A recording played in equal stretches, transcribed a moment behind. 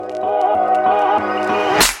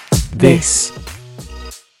This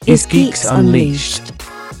is Geeks Unleashed.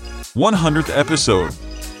 100th episode.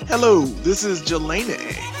 Hello, this is Jelena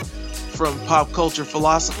from Pop Culture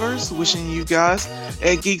Philosophers, wishing you guys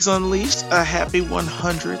at Geeks Unleashed a happy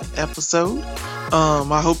 100th episode.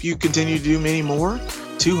 I hope you continue to do many more,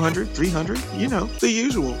 200, 300, the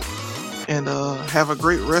usual. And have a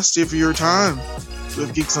great rest of your time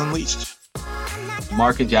with Geeks Unleashed.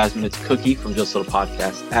 Mark and Jasmine, it's Cookie from Just Little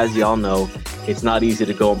Podcast. As y'all know, it's not easy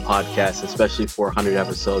to go on podcasts, especially 400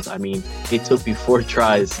 episodes. I mean, it took me 4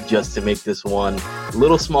 tries just to make this one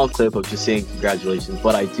little small clip of just saying congratulations.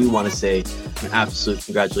 But I do want to say an absolute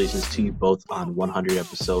congratulations to you both on 100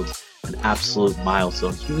 episodes. An absolute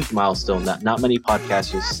milestone, huge milestone that not many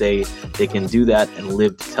podcasters say they can do that and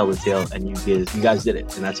live to tell the tale, and you guys did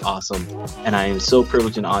it, and that's awesome. And I am so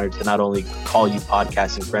privileged and honored to not only call you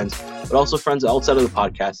podcasting friends, but also friends outside of the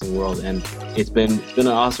podcasting world. And it's been an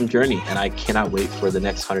awesome journey, and I cannot wait for the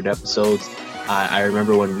next 100 episodes. I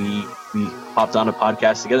remember when we hopped on a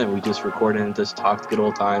podcast together and we just recorded and just talked good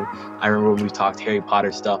old time. I remember when we talked Harry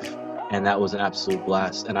Potter stuff, and that was an absolute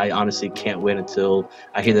blast. And I honestly can't wait until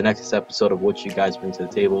I hear the next episode of what you guys bring to the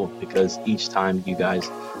table, because each time you guys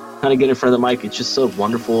kind of get in front of the mic, it's just a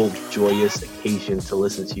wonderful, joyous occasion to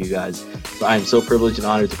listen to you guys. So I am so privileged and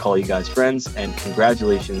honored to call you guys friends, and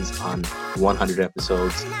congratulations on 100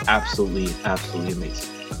 episodes. Absolutely, absolutely amazing.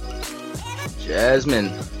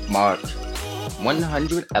 Jasmine, Mark,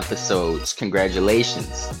 100 episodes.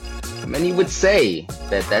 Congratulations. Many would say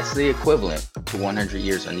that that's the equivalent to 100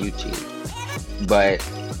 years on YouTube. But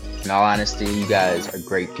in all honesty, you guys are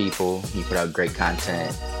great people. You put out great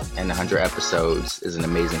content, and 100 episodes is an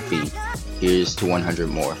amazing feat. Here's to 100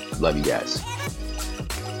 more. Love you guys.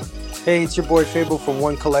 Hey, it's your boy Fable from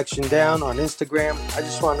One Collection Down on Instagram. I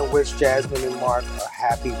just want to wish Jasmine and Mark a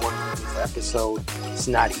happy 100th episode. It's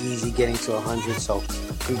not easy getting to 100, so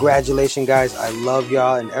congratulations, guys. I love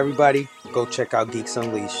y'all, and everybody, go check out Geeks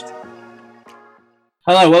Unleashed.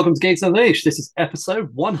 Hello, welcome to Geeks Unleashed. This is episode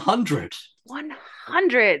 100.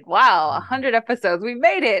 100. Wow, 100 episodes. We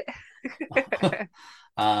made it.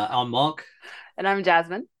 I'm Mark. And I'm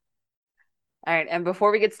Jasmine. All right, and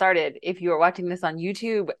before we get started, if you are watching this on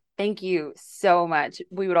YouTube, thank you so much.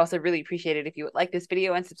 We would also really appreciate it if you would like this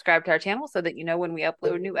video and subscribe to our channel so that you know when we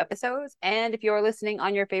upload new episodes. And if you are listening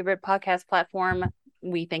on your favorite podcast platform,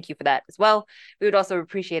 we thank you for that as well. We would also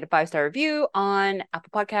appreciate a 5-star review on Apple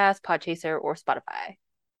Podcasts, Podchaser, or Spotify.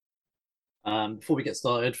 Before we get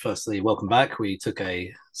started, firstly, welcome back. We took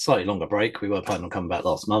a slightly longer break. We were planning on coming back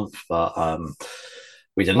last month, but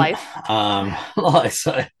we didn't.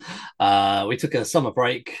 So we took a summer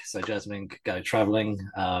break so Jasmine could go traveling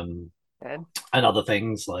and other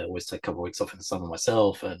things. Like I always take a couple of weeks off in the summer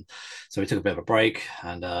myself, and so we took a bit of a break,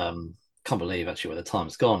 and can't believe actually where the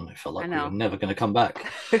time's gone. It felt like we were never going to come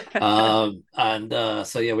back. So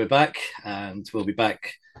yeah, we're back, and we'll be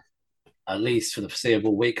back at least for the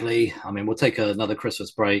foreseeable weekly. I mean, we'll take another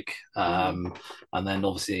Christmas break, and then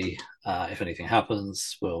obviously if anything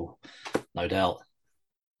happens, we'll no doubt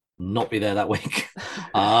not be there that week.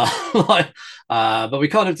 But we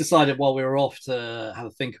kind of decided while we were off to have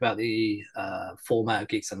a think about the format of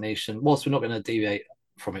Geeks Unleashed, and whilst we're not going to deviate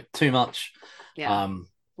from it too much,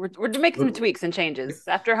 we're making some tweaks and changes.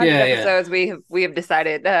 After 100 episodes, we have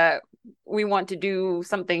decided we want to do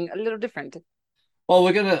something a little different. Well,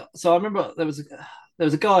 we're gonna. So I remember there was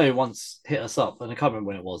a guy who once hit us up, and I can't remember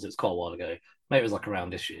when it was. It was quite a while ago. Maybe it was like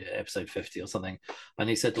around this year, episode 50 or something. And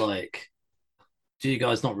he said, like, do you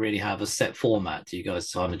guys not really have a set format? Do you guys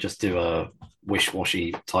kind of just do a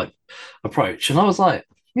wish-washy type approach? And I was like,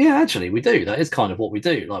 yeah, actually, we do. That is kind of what we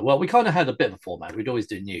do. Like, well, we kind of had a bit of a format. We'd always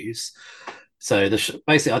do news. So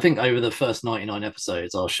basically, I think over the first 99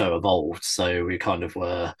 episodes, our show evolved. So we kind of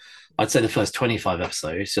were, I'd say the first 25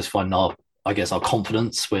 episodes, just finding our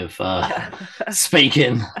confidence with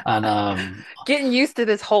speaking and getting used to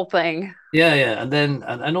this whole thing. Yeah. And then,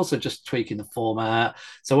 and also just tweaking the format.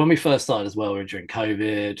 So when we first started as well, we were during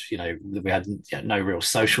COVID, we had no real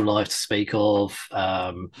social life to speak of.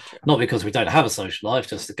 Not because we don't have a social life,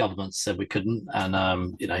 just the government said we couldn't.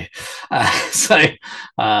 And, so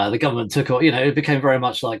the government took, it became very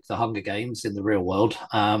much like the Hunger Games in the real world.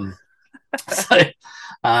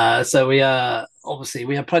 So we obviously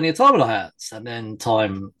we had plenty of time on our hands, and then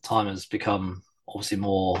time has become obviously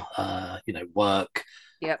more work.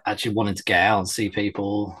 Yep. Actually wanting to get out and see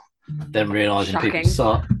people, then realizing people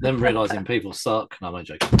suck. No, I'm not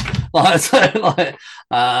joking. There's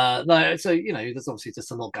obviously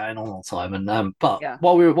just a lot going on all the time, and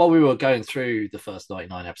while we were going through the first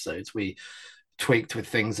 99 episodes, we tweaked with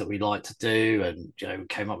things that we like to do, and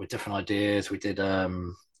came up with different ideas. We did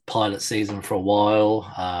pilot season for a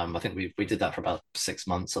while. I think we did that for about 6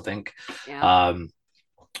 months, I think. Yeah.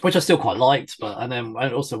 Which I still quite liked, and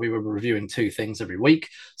also we were reviewing 2 things every week.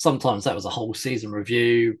 Sometimes that was a whole season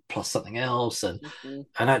review plus something else, and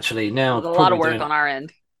actually now a lot of work on our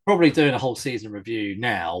end. Probably doing a whole season review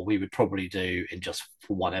now, we would probably do in just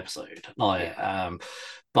for one episode.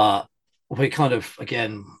 But we kind of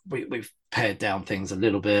again we've pared down things a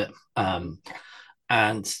little bit,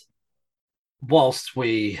 and whilst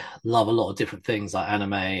we love a lot of different things like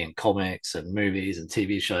anime and comics and movies and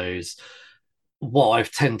TV shows, what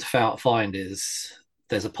I've tend to find is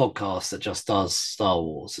there's a podcast that just does Star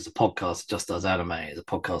Wars. There's a podcast that just does anime. There's a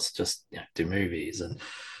podcast that just do movies. And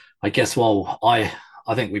I guess I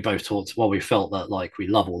think we both talked. We felt that like we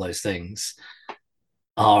love all those things.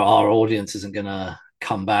 Our audience isn't gonna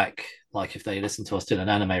come back like if they listen to us doing an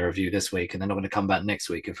anime review this week, and they're not going to come back next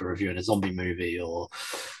week if we're reviewing a zombie movie or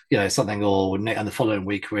something, and the following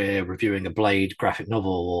week we're reviewing a Blade graphic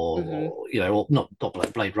novel or not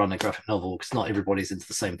Blade Runner graphic novel, because not everybody's into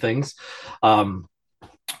the same things.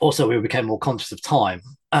 Also, we became more conscious of time,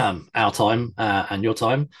 our time and your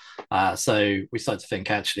time. So we started to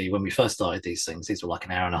think, actually, when we first started these things, these were like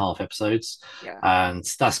an hour and a half episodes, and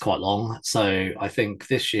that's quite long. So I think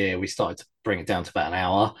this year we started to bring it down to about an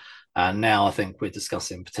hour. And now I think we're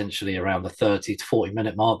discussing potentially around the 30 to 40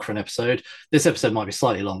 minute mark for an episode. This episode might be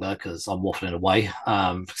slightly longer because I'm waffling away.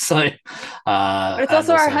 But it's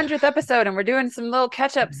also our 100th episode, and we're doing some little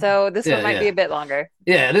catch up. So this one might be a bit longer.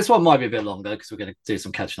 Yeah, this one might be a bit longer because we're going to do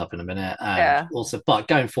some catching up in a minute. And also, but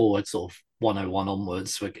going forward, sort of 101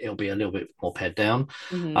 onwards, it'll be a little bit more pared down.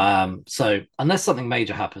 So unless something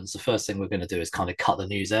major happens, the first thing we're going to do is kind of cut the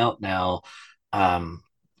news out. Now,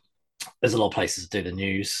 there's a lot of places to do the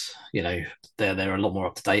news. They're a lot more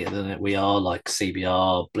up to date than we are, like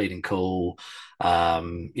CBR, Bleeding Cool.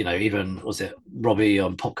 Even was it Robbie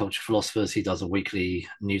on Pop Culture Philosophers? He does a weekly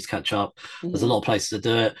news catch up. There's a lot of places to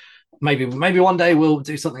do it. Maybe one day we'll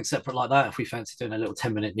do something separate like that if we fancy doing a little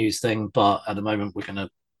 10-minute news thing. But at the moment, we're going to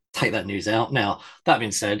take that news out. Now, that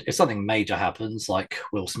being said, if something major happens, like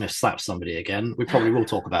Will Smith slaps somebody again, we probably will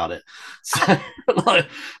talk about it. So,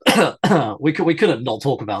 we couldn't not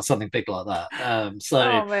talk about something big like that.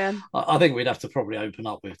 Oh, man. I think we'd have to probably open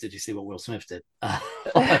up with, did you see what Will Smith did?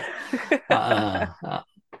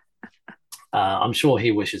 I'm sure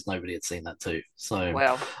he wishes nobody had seen that too.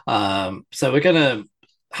 So, so we're going to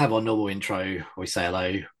have our normal intro. We say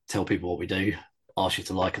hello, tell people what we do, ask you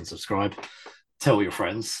to like and subscribe. Tell your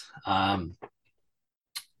friends. One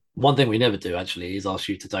thing we never do actually is ask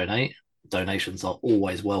you to donate. Donations are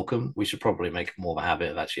always welcome. We should probably make more of a habit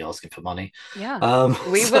of actually asking for money. Yeah.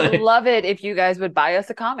 We would love it if you guys would buy us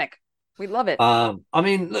a comic. We'd love it. I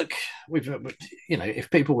mean, look, if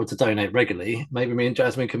people were to donate regularly, maybe me and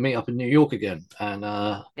Jasmine can meet up in New York again and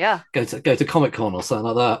go to Comic-Con or something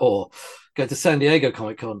like that, or go to San Diego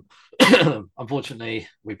Comic-Con. Unfortunately,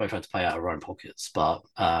 we both had to pay out of our own pockets, but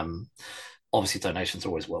obviously donations are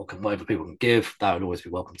always welcome. Whatever people can give, that would always be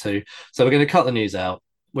welcome too. So we're going to cut the news out.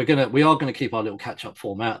 We are going to keep our little catch-up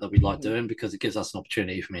format that we like doing, because it gives us an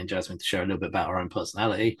opportunity for me and Jasmine to share a little bit about our own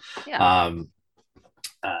personality. Because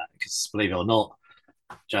believe it or not,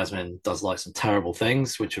 Jasmine does like some terrible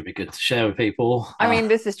things, which would be good to share with people. I mean,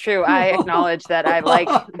 this is true. I acknowledge that I like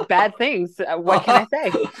bad things. What can I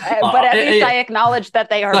say? But at least I acknowledge that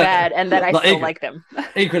they are bad and that I still like them.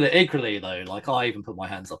 Equally, though, like I even put my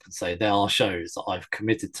hands up and say there are shows that I've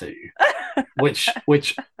committed to, which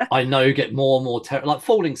I know get more and more terrible. Like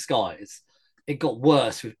Falling Skies, it got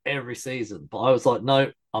worse with every season. But I was like,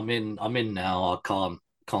 no, I'm in now. I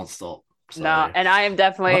can't stop. So. No, and I am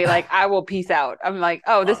definitely like, I will peace out. I'm like,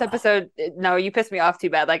 oh, this episode, no, you pissed me off too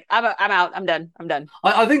bad. Like, I'm out. I'm done.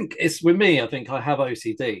 I think it's with me. I think I have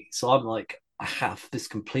OCD, so I'm like, I have this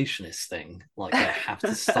completionist thing. Like, I have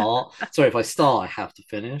to start. Sorry, if I start, I have to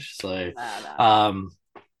finish. So,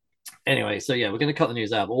 anyway, so yeah, we're going to cut the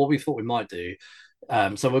news out. But what we thought we might do.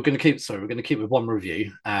 So we're going to keep with one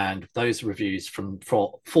review, and those reviews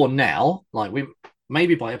for now, like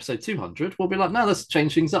maybe by episode 200, we'll be like, no, let's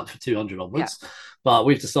change things up for 200 onwards. Yeah. But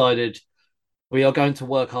we've decided we are going to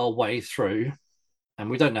work our way through, and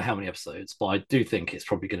we don't know how many episodes, but I do think it's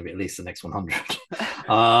probably going to be at least the next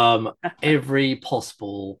 100. Every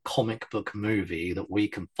possible comic book movie that we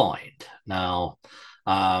can find. Now,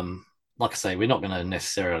 like I say, we're not going to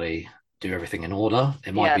necessarily do everything in order.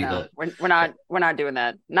 It might be that we're not doing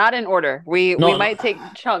that. Not in order. We might take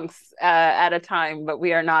chunks at a time, but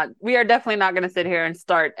we are definitely not going to sit here and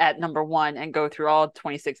start at number 1 and go through all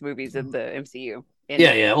 26 movies of the MCU.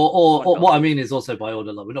 Or what I mean is also by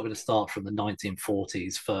order. Like, we're not going to start from the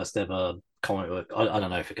 1940s first ever comic book. I don't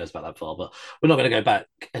know if it goes back that far, but we're not going to go back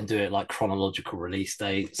and do it like chronological release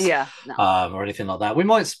dates, Yeah, no. or anything like that. We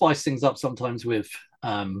might spice things up sometimes with,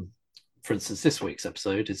 for instance, this week's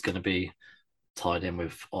episode is going to be tied in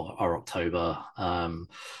with our October, and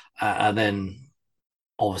then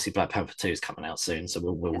obviously Black Panther 2 is coming out soon, so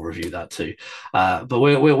we'll review that too. But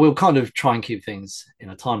we'll kind of try and keep things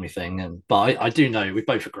in a timely thing. But I do know we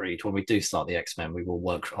both agreed when we do start the X-Men, we will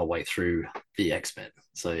work our way through the X-Men.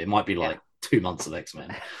 So it might be like 2 months of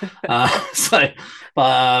X-Men.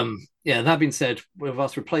 Yeah, that being said, with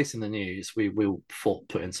us replacing the news, we'll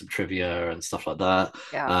put in some trivia and stuff like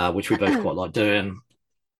that, which we both quite like doing.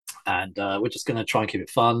 And we're just going to try and keep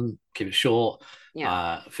it fun, keep it short,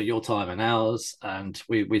 for your time and ours. And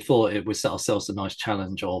we thought we set ourselves a nice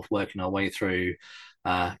challenge of working our way through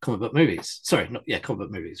comic book movies. Comic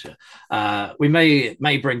book movies. Yeah. We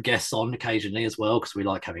may bring guests on occasionally as well, because we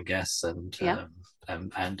like having guests,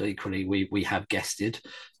 and equally we have guested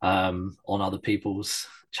on other people's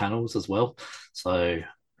channels as well. So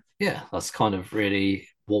yeah, that's kind of really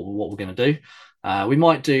what we're going to do. We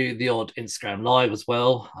might do the odd Instagram live as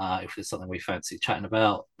well. If there's something we fancy chatting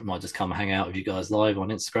about, we might just come hang out with you guys live on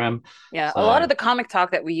Instagram. Yeah, a lot of the comic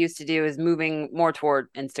talk that we used to do is moving more toward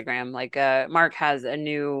Instagram. Like Mark has a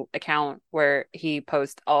new account where he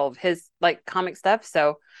posts all of his like comic stuff.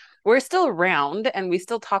 So we're still around and we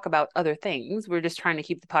still talk about other things. We're just trying to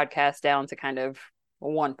keep the podcast down to kind of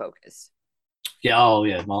one focus.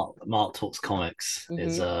 Yeah, Mark Talks Comics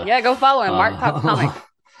is go follow him. Mark Talks Comics.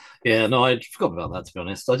 Yeah, no, I forgot about that, to be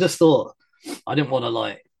honest. I just thought I didn't want to,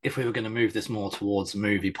 like, if we were going to move this more towards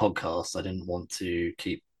movie podcasts, I didn't want to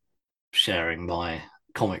keep sharing my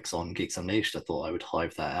comics on Geeks Unleashed. I thought I would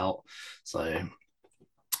hive that out. So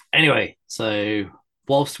anyway,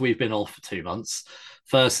 whilst we've been off for 2 months,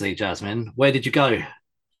 firstly, Jasmine, where did you go?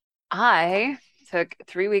 I took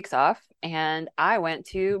 3 weeks off and I went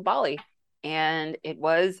to Bali, and it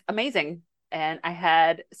was amazing. And I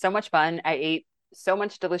had so much fun. I ate so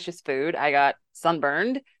much delicious food. I got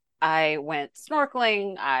sunburned. I went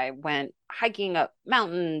snorkeling. I went hiking up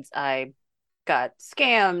mountains. I got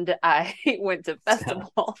scammed. I went to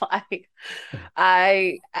festival.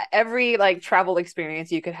 I every like travel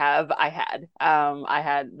experience you could have, I had. I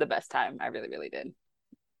had the best time. I really, really did.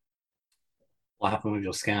 What happened with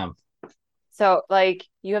your scam? So like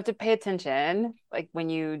you have to pay attention like when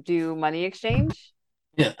you do money exchange.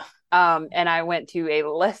 Yeah. And I went to a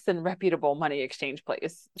less than reputable money exchange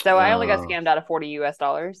place. So I only got scammed out of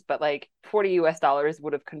 $40, but like $40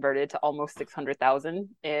 would have converted to almost 600,000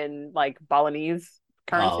 in like Balinese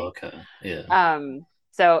currency. Oh, okay. Yeah.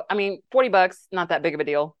 So I mean, $40, not that big of a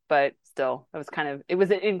deal, but still, it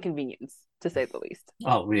was an inconvenience to say the least.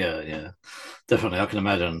 Oh yeah, definitely. I can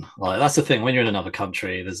imagine. Like that's the thing. When you're in another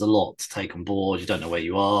country, there's a lot to take on board. You don't know where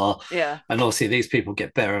you are. Yeah. And obviously, these people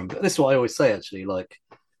get better. And this is what I always say. Actually, like,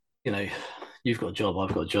 you know, you've got a job,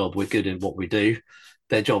 I've got a job. We're good in what we do.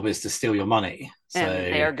 Their job is to steal your money. So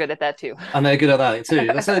and they are good at that too. And they're good at that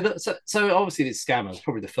too. so obviously, these scammers,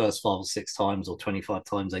 probably the first 5 or 6 times or 25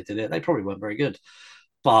 times they did it, they probably weren't very good.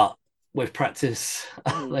 But with practice,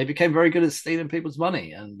 they became very good at stealing people's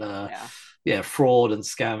money and fraud and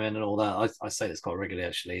scamming and all that. I say this quite regularly.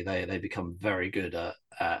 Actually, they become very good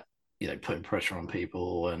at putting pressure on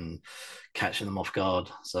people and catching them off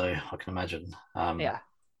guard. So I can imagine.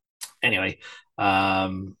 Anyway, I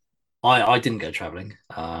didn't go traveling.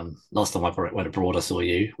 Last time I went abroad, I saw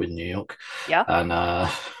you in New York. Yeah, and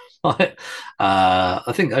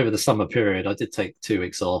I think over the summer period, I did take 2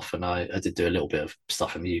 weeks off, and I did do a little bit of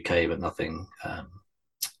stuff in the UK, but nothing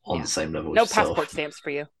on the same level. No passport stamps for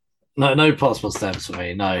you. No passport stamps for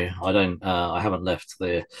me. No, I don't. I haven't left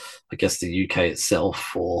the UK itself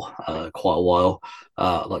for quite a while.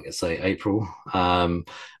 Like I say, April.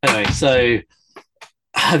 Anyway, so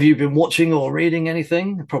have you been watching or reading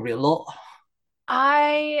anything? Probably a lot.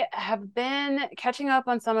 I have been catching up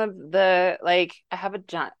on some of the I have a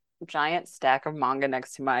giant stack of manga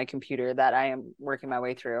next to my computer that I am working my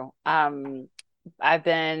way through. I've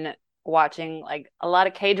been watching a lot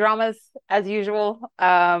of K-dramas as usual,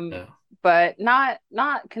 but not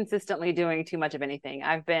consistently doing too much of anything.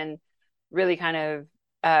 I've been really kind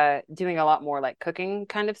of doing a lot more cooking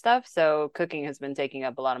kind of stuff. So cooking has been taking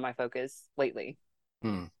up a lot of my focus lately.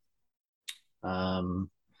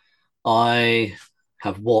 I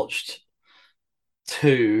have watched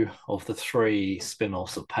 2 of the 3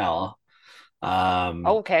 spin-offs of Power.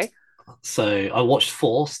 Okay. So I watched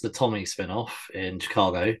Force, the Tommy spin-off in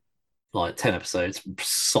Chicago, 10 episodes.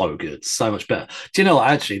 So good, so much better. Do you know what?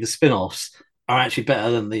 Actually, the spin-offs are actually better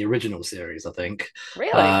than the original series, I think.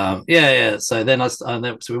 Really? Yeah. So then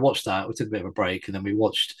so we watched that. We took a bit of a break, and then we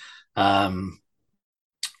watched Ghost,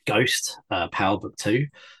 Power Book 2.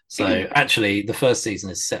 So actually, the first season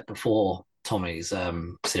is set before Tommy's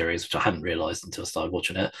series, which I hadn't realised until I started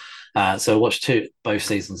watching it. So I watched both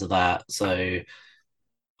seasons of that. So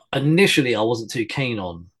initially, I wasn't too keen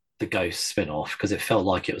on the Ghost spin-off because it felt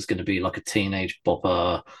like it was going to be like a teenage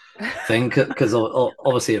bopper thing, because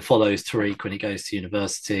obviously it follows Tariq when he goes to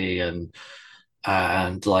university and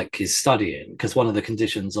like he's studying, because one of the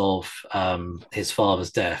conditions of his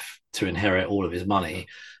father's death to inherit all of his money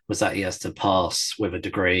was that he has to pass with a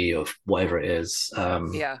degree of whatever it is,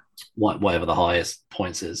 whatever the highest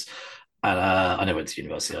points is. And I never went to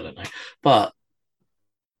university, I don't know, but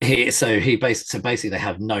basically they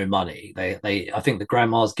have no money. They I think the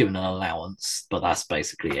grandma's given an allowance, but that's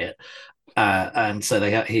basically it. And so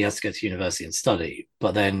he has to go to university and study.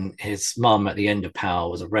 But then his mum at the end of Power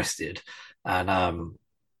was arrested, and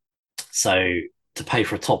so to pay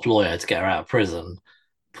for a top lawyer to get her out of prison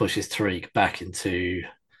pushes Tariq back into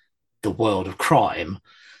the world of crime.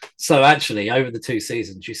 So actually, over the 2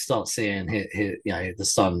 seasons, you start seeing the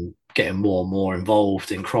son getting more and more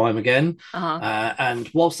involved in crime again. And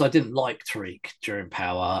whilst I didn't like Tariq during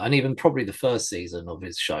Power, and even probably the first season of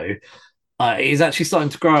his show, he's actually starting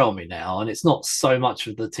to grow on me now, and it's not so much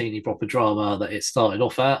of the teeny proper drama that it started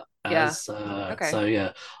off at. So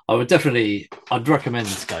yeah, I'd recommend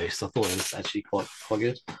this Ghost. I thought it was actually quite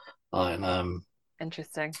good. And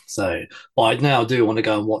interesting. So, but I now do want to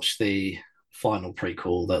go and watch the final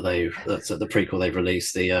prequel that's the prequel they've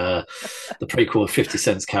released, the prequel of 50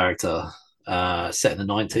 Cent's character, set in the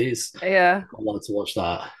 90s. Yeah, I wanted to watch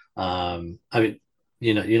that. I mean,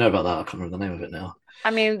 you know about that. I can't remember the name of it now.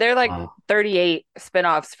 I mean, they're like 38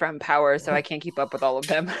 spin-offs from Power, so I can't keep up with all of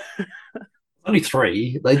them. Only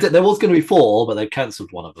 3. There was going to be 4, but they've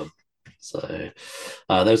cancelled one of them. So there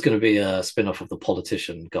was going to be a spin-off of the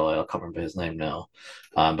politician guy. I can't remember his name now,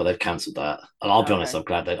 but they've cancelled that. And I'll be honest, I'm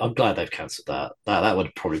glad they've cancelled that. That would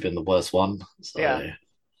have probably been the worst one. So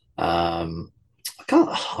I've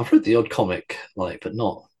read the odd comic, but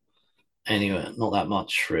not that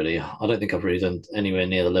much really. I don't think I've really done anywhere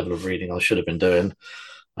near the level of reading I should have been doing.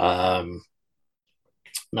 No,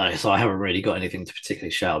 so I haven't really got anything to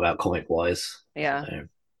particularly shout about comic wise. Yeah. So,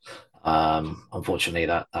 unfortunately,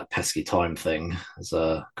 that pesky time thing has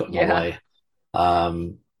got in my way.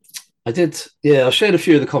 I shared a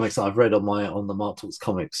few of the comics that I've read on the Mark Talks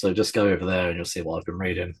comics. So just go over there and you'll see what I've been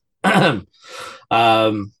reading.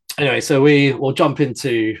 Anyway, so we'll jump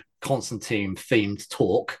into Constantine themed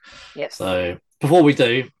talk. Yes. So before we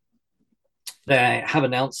do, they have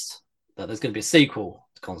announced that there's going to be a sequel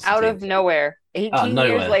to Constantine. Out of nowhere, 18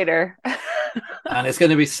 years later. And it's going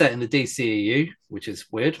to be set in the DCEU, which is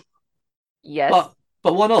weird. Yes.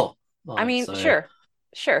 But why not? I mean, sure.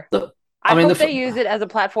 I hope they use it as a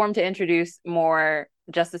platform to introduce more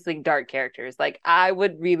Justice League Dark characters. Like, I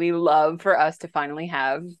would really love for us to finally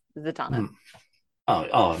have Zatanna.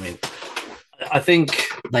 I mean, I think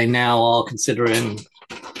they now are considering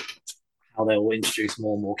how they will introduce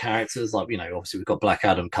more and more characters. Like, obviously we've got Black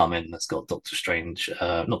Adam coming. That's got Doctor Strange.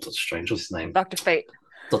 Not Doctor Strange. What's his name? Dr. Fate.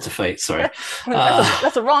 Dr. Fate. Sorry.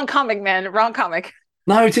 That's a wrong comic, man. Wrong comic.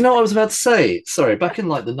 No, do you know what I was about to say? Sorry, back in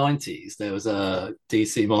the 90s, there was a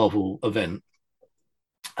DC Marvel event,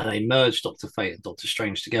 and they merged Doctor Fate and Doctor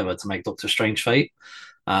Strange together to make Doctor Strange Fate.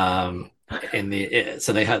 So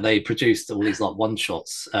they produced all these one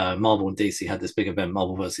shots. Marvel and DC had this big event,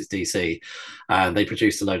 Marvel versus DC, and they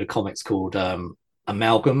produced a load of comics called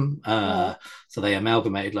Amalgam. So they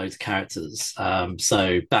amalgamated loads of characters.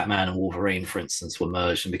 So Batman and Wolverine, for instance, were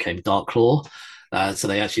merged and became Dark Claw. So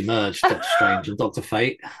they actually merged Doctor Strange and Doctor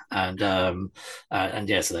Fate, and so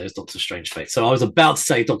there was Doctor Strange Fate. So I was about to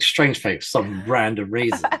say Doctor Strange Fate for some random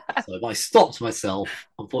reason, so I stopped myself,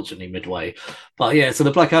 unfortunately, midway. But yeah, so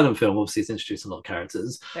the Black Adam film obviously has introduced a lot of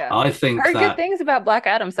characters. Yeah. I think heard good things about Black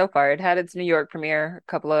Adam so far. It had its New York premiere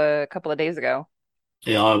a couple of days ago.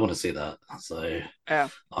 Yeah, I want to see that. So, yeah.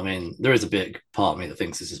 I mean, there is a big part of me that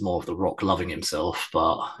thinks this is more of The Rock loving himself,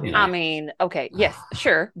 but I mean, okay, yes,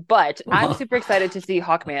 sure, but I'm super excited to see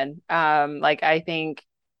Hawkman. I think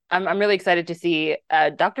I'm really excited to see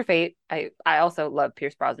Dr. Fate. I also love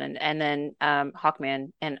Pierce Brosnan, and then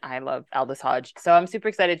Hawkman, and I love Aldous Hodge. So I'm super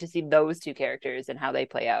excited to see those two characters and how they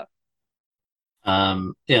play out.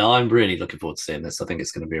 Yeah, I'm really looking forward to seeing this. I think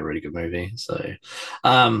it's going to be a really good movie. So,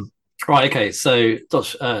 right, okay, so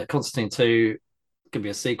Constantine 2 could be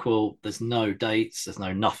a sequel. There's no dates. There's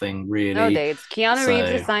nothing really. No dates. Keanu Reeves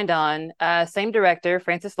has signed on. Same director,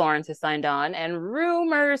 Francis Lawrence, has signed on. And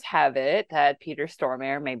rumors have it that Peter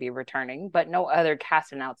Stormare may be returning, but no other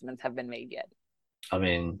cast announcements have been made yet. I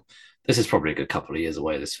mean, this is probably a good couple of years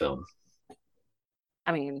away, this film.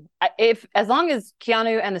 I mean, if as long as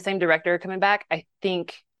Keanu and the same director are coming back, I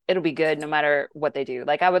think it'll be good no matter what they do.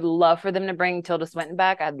 Like, I would love for them to bring Tilda Swinton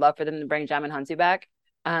back. I'd love for them to bring Djimon Hounsou back.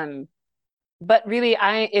 But really,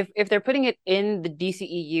 if they're putting it in the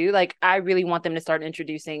DCEU, like, I really want them to start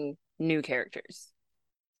introducing new characters.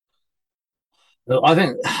 Well, I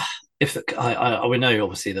think if we know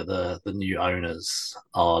obviously that the new owners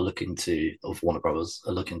are looking to of Warner Brothers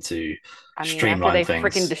are looking to streamline after they things.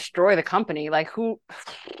 freaking destroy the company, like who?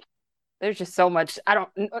 There's just so much.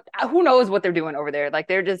 Who knows what they're doing over there? Like,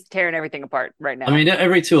 they're just tearing everything apart right now. I mean,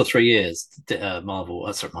 every 2 or 3 years,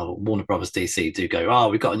 Warner Brothers DC do go, oh,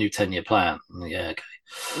 we've got a new 10-year plan. Yeah, okay.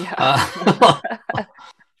 Yeah.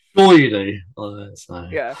 Sure you do.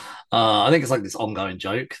 Yeah. I think it's like this ongoing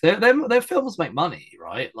joke. Their films make money,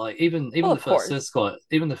 right? Like even the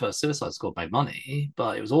first Suicide Squad made money,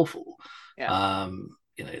 but it was awful. Yeah.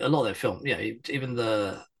 A lot of their film, even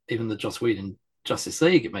the Joss Whedon Justice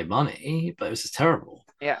League, it made money, but it was just terrible.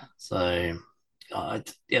 Yeah. So,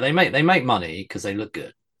 they make money because they look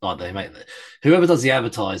good. Like, whoever does the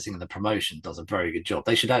advertising and the promotion does a very good job.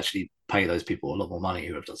 They should actually pay those people a lot more money,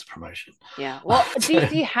 whoever does the promotion. Yeah. Well,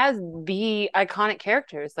 DC has the iconic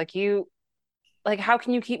characters. Like, how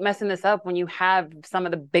can you keep messing this up when you have some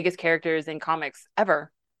of the biggest characters in comics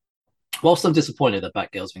ever? Whilst I'm disappointed that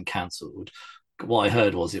Batgirl's been cancelled, what I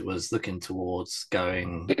heard was it was looking towards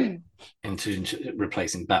going into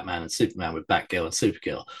replacing Batman and Superman with Batgirl and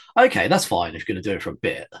Supergirl. Okay, that's fine if you're going to do it for a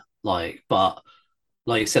bit. But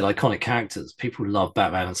like you said, iconic characters. People love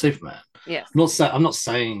Batman and Superman. Yes. I'm not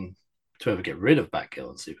saying to ever get rid of Batgirl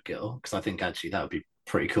and Supergirl, because I think actually that would be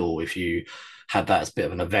pretty cool if you had that as a bit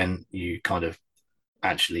of an event. You kind of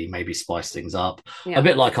actually maybe spice things up a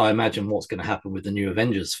bit, like I imagine what's going to happen with the new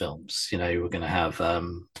Avengers films. We're going to have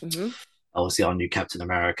obviously our new Captain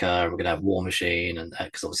America, and we're going to have War Machine, and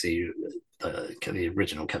because obviously the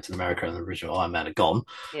original Captain America and the original Iron Man are gone.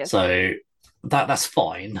 Yes. So that's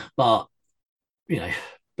fine, but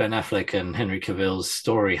Ben Affleck and Henry Cavill's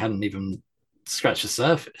story hadn't even scratched the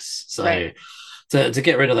surface. So right. to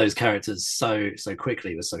get rid of those characters so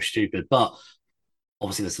quickly was so stupid. But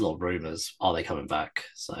obviously there's a lot of rumors. Are they coming back?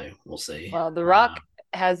 So we'll see. Well, The Rock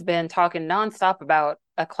has been talking nonstop about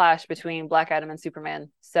a clash between Black Adam and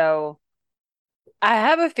Superman. So I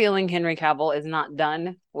have a feeling Henry Cavill is not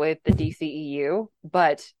done with the DCEU,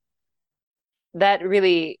 but that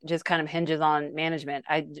really just kind of hinges on management.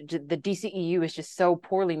 The DCEU is just so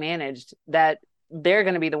poorly managed that they're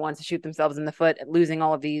going to be the ones to shoot themselves in the foot at losing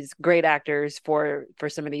all of these great actors for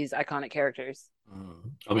some of these iconic characters.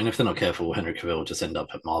 I mean, if they're not careful, Henry Cavill will just end up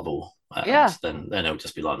at Marvel. Then it'll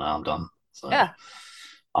just be like, no, I'm done. So, yeah.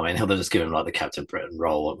 I mean, they'll just give him like the Captain Britain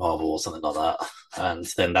role at Marvel or something like that, and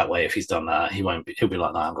then that way, if he's done that, he'll be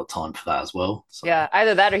like, no, I've got time for that as well. So. Yeah,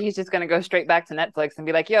 either that or he's just going to go straight back to Netflix and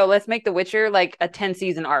be like, yo, let's make The Witcher like a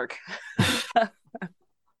 10-season arc. I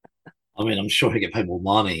mean, I'm sure he'll get paid more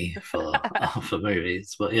money for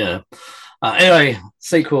movies, but yeah. Anyway,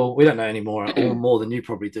 sequel, we don't know any more than you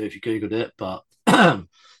probably do if you Googled it, but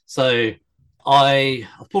so I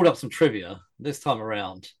pulled up some trivia this time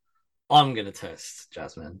around. I'm going to test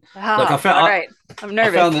Jasmine. Look, all right. I'm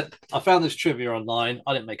nervous. I found this trivia online.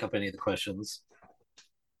 I didn't make up any of the questions.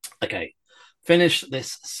 Okay. Finish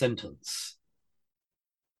this sentence.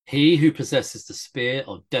 He who possesses the spear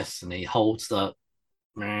of destiny holds the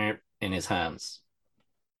in his hands.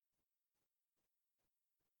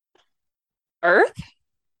 Earth?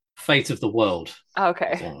 Fate of the world.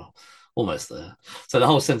 Okay. Almost there. So the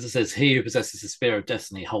whole sentence says, he who possesses the spear of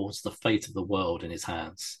destiny holds the fate of the world in his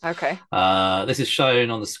hands. Okay. This is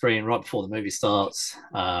shown on the screen right before the movie starts.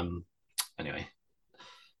 Anyway.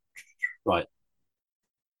 Right.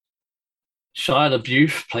 Shia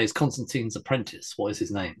LaBeouf plays Constantine's apprentice. What is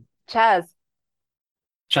his name? Chaz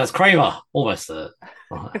Kramer. Almost there.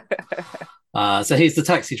 Right. So he's the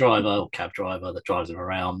taxi driver or cab driver that drives him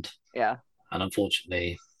around. Yeah. And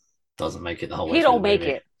unfortunately doesn't make it the whole way. He don't make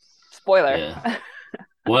it. Spoiler. Yeah.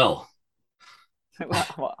 Well.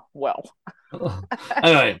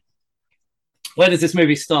 Anyway, where does this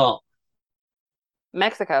movie start?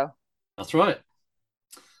 Mexico. That's right.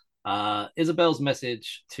 Isabel's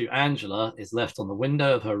message to Angela is left on the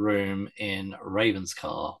window of her room in Raven's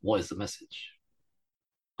car. What is the message?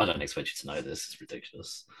 I don't expect you to know this. It's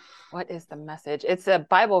ridiculous. What is the message? It's a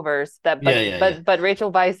Bible verse but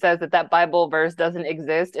Rachel Weisz says that Bible verse doesn't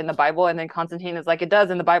exist in the Bible, and then Constantine is like, it does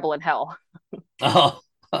in the Bible in hell. Oh,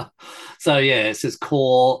 so yeah, it says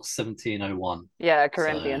core 1701. Yeah,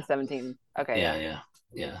 Corinthians 17. Okay.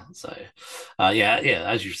 Yeah. So,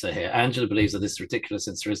 as you say here, Angela believes that this is ridiculous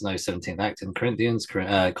since there is no 17th act in Corinthians.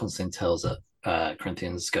 Constantine tells her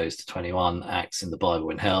Corinthians goes to 21, acts in the Bible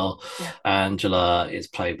in hell. Yeah. Angela is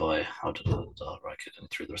played by right, getting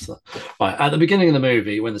through the rest of that. Right, at the beginning of the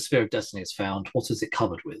movie, when the Spear of Destiny is found, what is it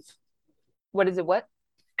covered with? What is it? What?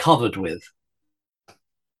 Covered with.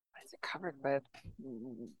 What is it covered with?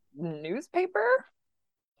 Newspaper?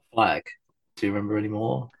 Flag. Do you remember any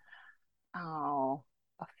more? Oh,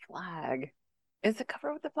 a flag. Is it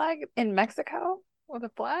covered with a flag in Mexico with a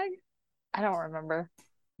flag? I don't remember.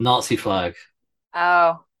 Nazi flag.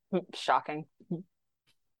 Oh, shocking.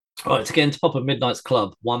 Right, to get into Papa Midnight's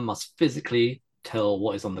club, one must physically tell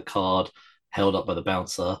what is on the card held up by the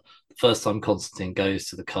bouncer. The first time Constantine goes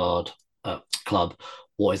to the club,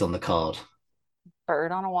 what is on the card?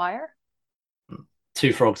 Bird on a wire?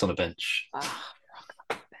 2 frogs on a bench. Frogs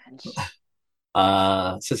on a bench.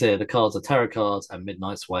 It says here the cards are tarot cards and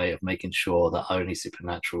Midnight's way of making sure that only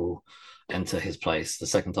supernatural enter his place. The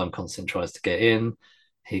second time Constantine tries to get in,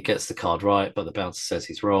 he gets the card right, but the bouncer says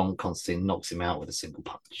he's wrong. Constantine knocks him out with a single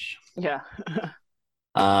punch. Yeah.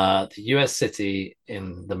 The US city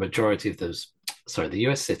in the majority of those. Sorry, the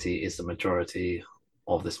US city is the majority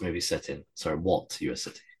of this movie set in. Sorry, what US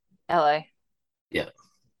city? LA. Yeah.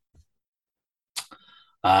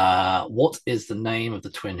 What is the name of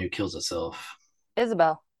the twin who kills herself?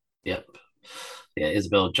 Isabel. Yep. Yeah,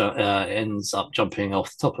 Isabel ends up jumping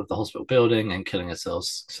off the top of the hospital building and killing herself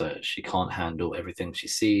so she can't handle everything she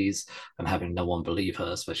sees and having no one believe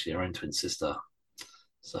her, especially her own twin sister.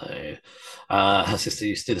 So her sister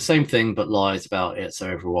used to do the same thing but lies about it, so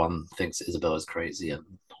everyone thinks Isabel is crazy and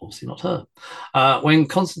obviously not her. When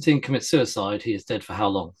Constantine commits suicide, he is dead for how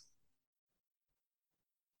long?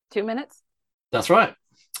 2 minutes? That's right.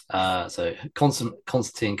 So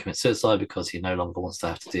Constantine commits suicide because he no longer wants to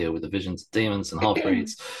have to deal with the visions of demons and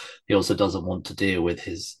half-breeds. He also doesn't want to deal with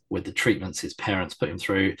the treatments his parents put him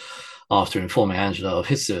through. After informing Angela of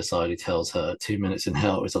his suicide, he tells her 2 minutes in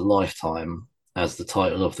hell is a lifetime, as the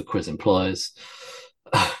title of the quiz implies.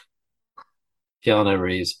 Keanu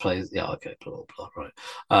Reeves plays... Yeah, okay, blah, blah, right.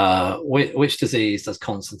 Which disease does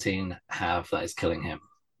Constantine have that is killing him?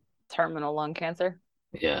 Terminal lung cancer.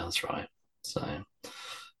 Yeah, that's right. So...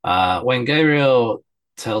 when Gabriel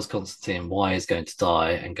tells Constantine why he's going to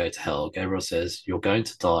die and go to hell, Gabriel says, "You're going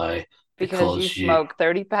to die because you smoke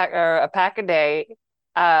 30 pack or a pack a day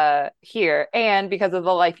here, and because of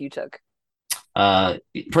the life you took."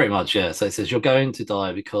 Pretty much, yeah. So it says you're going to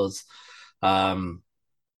die because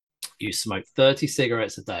you smoked 30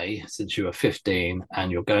 cigarettes a day since you were 15,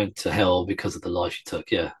 and you're going to hell because of the life you took.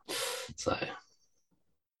 Yeah. So.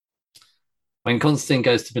 When Constantine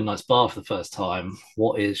goes to Midnight's bar for the first time,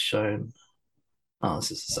 what is shown? Oh,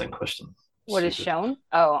 this is the same question. What is shown?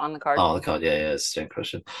 Oh, on the card. Oh, the card. Yeah, it's the same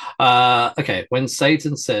question. Okay. When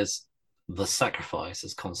Satan says the sacrifice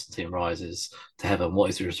as Constantine rises to heaven,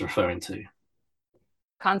 what is he referring to?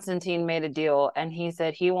 Constantine made a deal, and he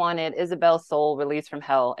said he wanted Isabel's soul released from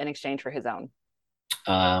hell in exchange for his own.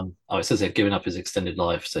 It says here giving up his extended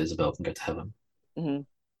life so Isabel can go to heaven.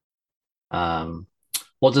 Mm-hmm.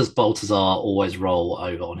 What does Balthazar always roll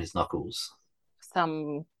over on his knuckles?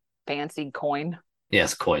 Some fancy coin.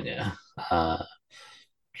 Yes, coin, yeah.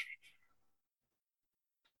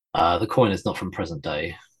 The coin is not from present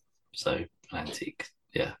day, so an antique,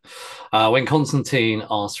 yeah. When Constantine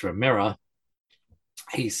asks for a mirror,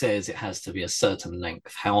 he says it has to be a certain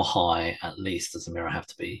length. How high, at least, does the mirror have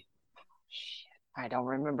to be? I don't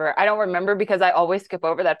remember because I always skip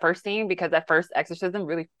over that first scene because that first exorcism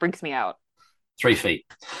really freaks me out. 3 feet.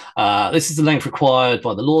 This is the length required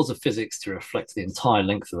by the laws of physics to reflect the entire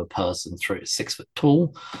length of a person through 6 foot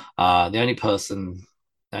tall. The only person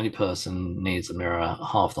needs a mirror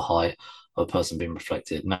half the height of a person being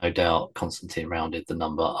reflected. No doubt Constantine rounded the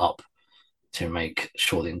number up to make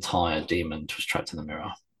sure the entire demon was trapped in the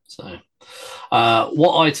mirror. So,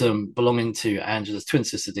 what item belonging to Angela's twin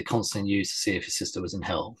sister did Constantine use to see if his sister was in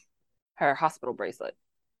hell? Her hospital bracelet.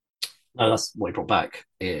 No, that's what he brought back.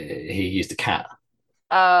 He used a cat.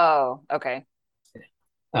 Oh, okay.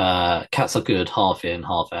 Cats are good, half in,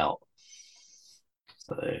 half out.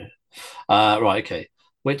 So, right, okay.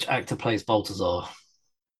 Which actor plays Balthazar?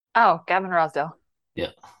 Oh, Gavin Rossdale.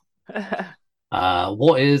 Yeah.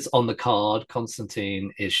 What is on the card?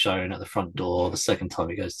 Constantine is shown at the front door the second time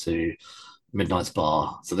he goes to Midnight's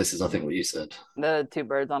bar. So this is, I think, what you said. The 2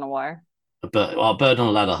 birds on a wire. A bird on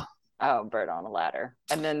a ladder. Oh, bird on a ladder.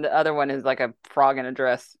 And then the other one is like a frog in a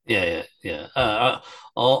dress. Yeah.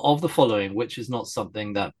 Of the following, which is not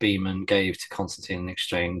something that Beeman gave to Constantine in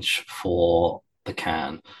exchange for the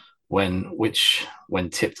can, when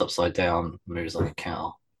tipped upside down, moves like a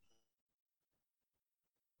cow?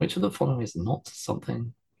 Which of the following is not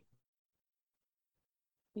something?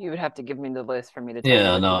 You would have to give me the list for me to tell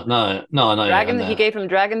Yeah, you. no, I know. Dragon. and, He gave him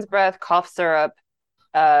dragon's breath, cough syrup,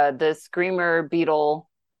 the screamer beetle.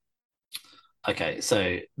 Okay,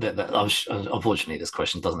 so unfortunately, this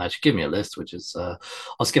question doesn't actually give me a list, which is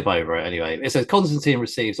I'll skip over it anyway. It says Constantine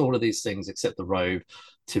receives all of these things except the robe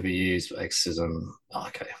to be used for exorcism. Oh,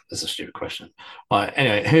 okay, that's a stupid question. Right,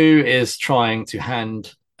 anyway, who is trying to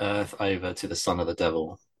hand Earth over to the son of the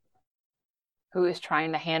devil? Who is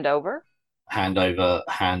trying to hand Earth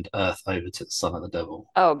over to the son of the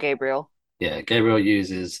devil. Oh, Gabriel. Yeah, Gabriel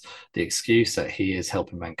uses the excuse that he is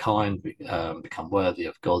helping mankind become worthy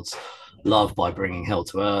of God's love by bringing hell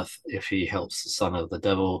to earth. If he helps the son of the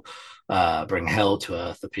devil bring hell to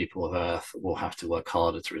earth, the people of earth will have to work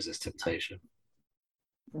harder to resist temptation.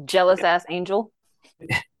 Jealous ass angel.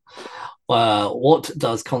 What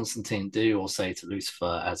does Constantine do or say to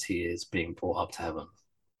Lucifer as he is being brought up to heaven?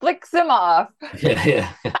 Flicks him off.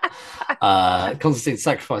 Yeah. Constantine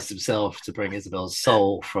sacrificed himself to bring Isabel's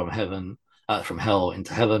soul from hell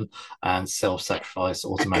into heaven, and self-sacrifice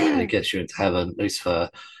automatically gets you into heaven. Lucifer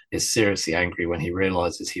is seriously angry when he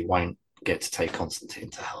realizes he won't get to take Constantine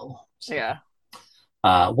to hell. So, yeah.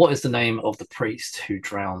 What is the name of the priest who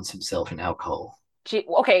drowns himself in alcohol?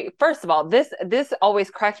 Okay, first of all, this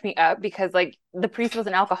always cracked me up because like the priest was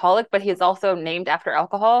an alcoholic, but he's also named after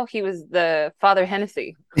alcohol. He was the Father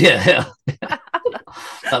Hennessy. Yeah.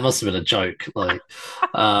 That must have been a joke. Like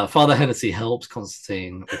Father Hennessy helps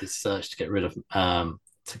Constantine with his search to get rid of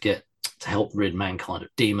to help rid mankind of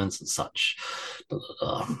demons and such.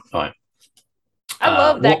 Right. I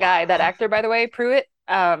love that guy, that actor, by the way, Pruitt.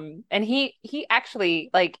 And he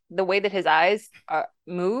actually, like the way that his eyes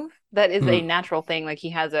move, that is a natural thing. Like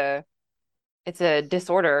it's a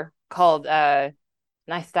disorder called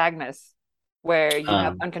nystagmus, where you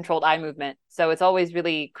have uncontrolled eye movement. So it's always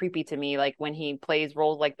really creepy to me, like when he plays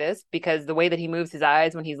roles like this, because the way that he moves his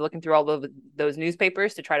eyes when he's looking through all of those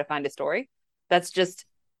newspapers to try to find a story, that's just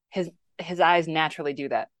his eyes naturally do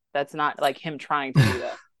that. That's not like him trying to do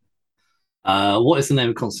that. What is the name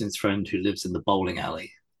of Constantine's friend who lives in the bowling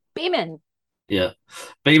alley? Beeman. Yeah.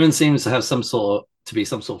 Beeman seems to have some sort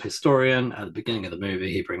of historian. At the beginning of the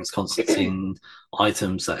movie, he brings Constantine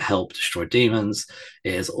items that help destroy demons.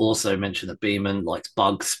 It is also mentioned that Beeman likes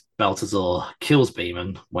bugs. Balthazar kills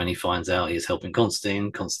Beeman when he finds out he's helping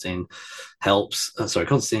Constantine. Constantine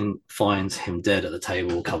finds him dead at the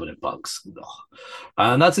table covered in bugs.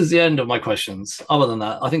 And that is the end of my questions. Other than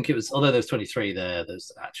that, I think it was, although there's 23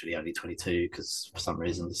 there's actually only 22 because for some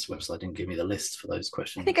reason this website didn't give me the list for those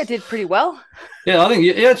questions. I think I did pretty well. Yeah, I think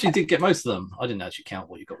you actually did get most of them. I didn't actually count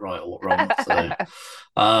what you got right or what wrong.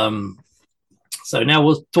 So now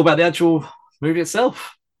we'll talk about the actual movie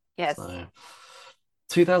itself. Yes. So,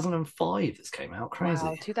 2005 this came out. Crazy.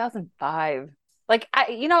 Wow, 2005. Like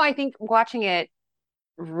I think watching it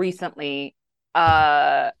recently,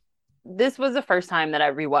 this was the first time that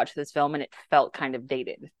I rewatched this film and it felt kind of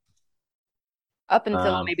dated. Up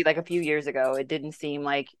until maybe like a few years ago, it didn't seem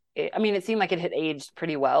like it. I mean, it seemed like it had aged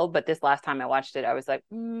pretty well, but this last time I watched it, I was like,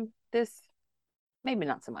 this maybe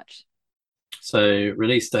not so much. So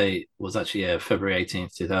release date was actually February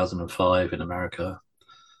 18th, 2005 in America.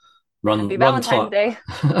 Happy Valentine's Day.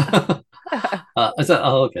 Is that?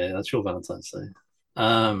 Oh, okay. That's your Valentine's Day.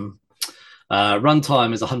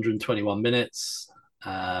 Runtime is 121 minutes.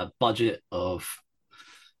 Budget of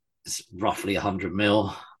roughly 100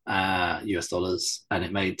 mil US dollars, and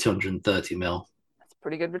it made 230 mil. That's a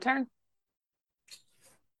pretty good return.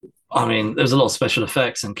 I mean, there's a lot of special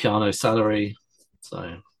effects and Keanu's salary,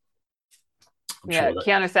 so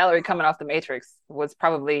Keanu's salary coming off The Matrix was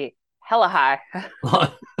probably hella high.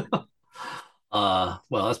 Well,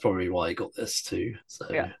 that's probably why he got this too. So,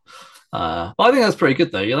 yeah. But I think that's pretty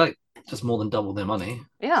good though. You're like just more than double their money.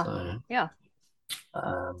 Yeah. So, yeah.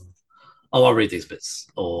 I'll read these bits,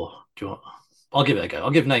 or do you want? I'll give it a go.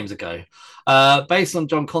 I'll give names a go. Based on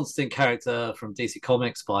John Constantine character from DC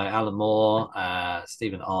Comics by Alan Moore,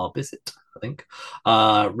 Stephen R. Bissett, I think,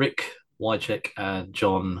 Rick Wycheck, and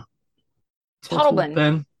John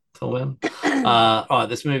Totleben. All right,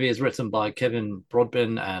 this movie is written by Kevin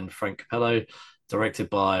Broadbent and Frank Capello, directed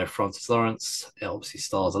by Francis Lawrence. It obviously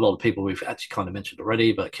stars a lot of people we've actually kind of mentioned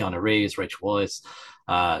already, but Keanu Reeves, Rachel Weisz,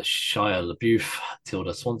 Shia LaBeouf,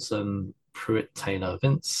 Tilda Swanson, Pruitt Taylor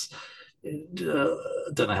Vince.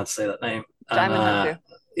 Don't know how to say that name. Yeah,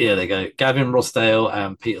 there you go. Gavin Rossdale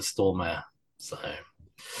and Peter Stormare. So,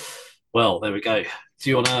 well, there we go. Do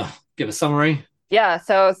you want to give a summary? Yeah,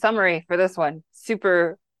 so summary for this one.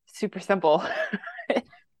 Super simple.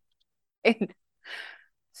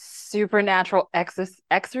 supernatural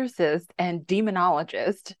exorcist and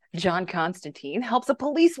demonologist John Constantine helps a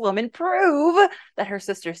policewoman prove that her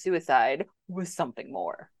sister's suicide was something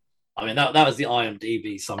more. I mean, that was the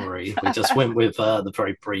IMDb summary. We just went with the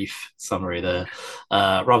very brief summary there,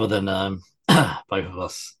 rather than both of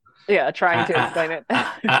us. Yeah, trying to explain it.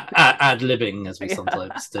 Ad-libbing, as we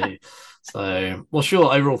sometimes do. So, what's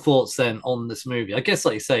your overall thoughts then on this movie? I guess,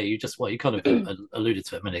 like you say, you kind of alluded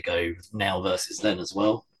to it a minute ago, now versus then as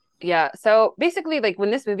well. Yeah, so basically, like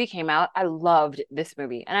when this movie came out, I loved this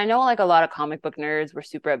movie. And I know like a lot of comic book nerds were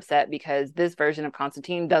super upset because this version of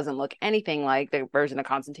Constantine doesn't look anything like the version of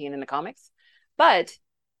Constantine in the comics. But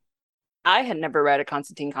I had never read a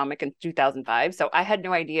Constantine comic in 2005, so I had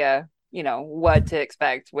no idea, what to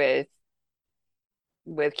expect with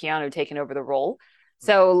Keanu taking over the role.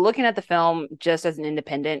 So looking at the film just as an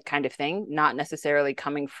independent kind of thing, not necessarily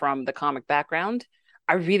coming from the comic background,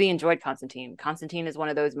 I really enjoyed Constantine. Constantine is one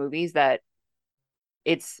of those movies that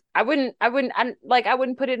I wouldn't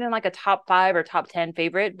put it in like a top 5 or top 10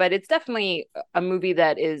 favorite, but it's definitely a movie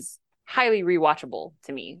that is highly rewatchable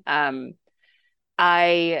to me.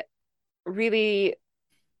 I really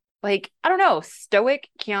I don't know, stoic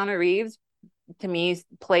Keanu Reeves to me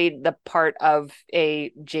played the part of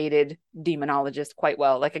a jaded demonologist quite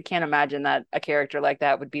well. Like I can't imagine that a character like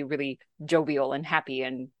that would be really jovial and happy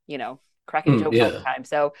and, cracking jokes all the time.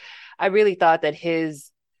 So I really thought that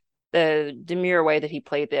the demure way that he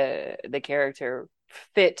played the character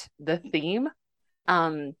fit the theme.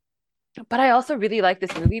 But I also really like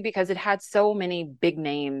this movie because it had so many big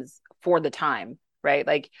names for the time, right?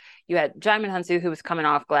 Like you had Djimon Hounsou, who was coming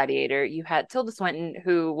off Gladiator. You had Tilda Swinton,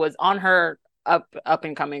 who was on her up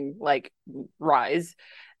and coming rise.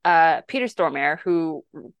 Peter Stormare, who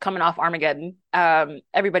coming off Armageddon.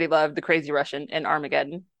 Everybody loved the Crazy Russian in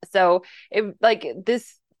Armageddon. So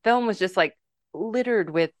this film was just littered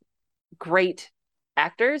with great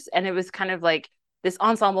actors, and it was kind of like this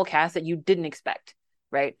ensemble cast that you didn't expect,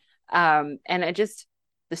 right? And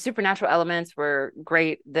the supernatural elements were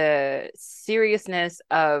great. The seriousness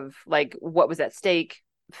of what was at stake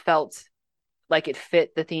felt like it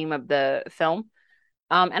fit the theme of the film.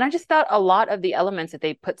 And I just thought a lot of the elements that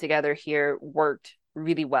they put together here worked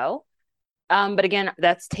really well. But again,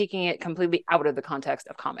 that's taking it completely out of the context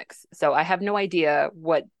of comics. So I have no idea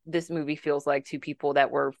what this movie feels like to people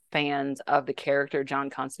that were fans of the character John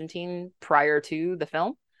Constantine prior to the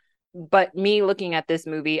film. But me looking at this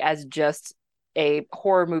movie as just a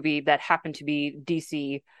horror movie that happened to be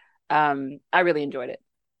DC, I really enjoyed it.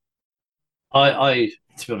 I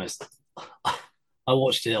to be honest, I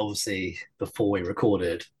watched it obviously before we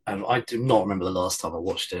recorded, and I do not remember the last time I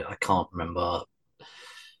watched it. I can't remember.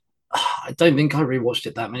 I don't think I rewatched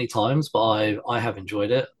it that many times, but I have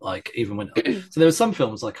enjoyed it. Even when so there were some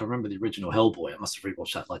films I remember the original Hellboy. I must have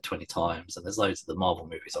rewatched that 20 times, and there's loads of the Marvel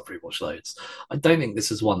movies I've rewatched loads. I don't think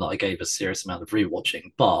this is one that I gave a serious amount of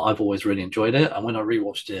rewatching, but I've always really enjoyed it. And when I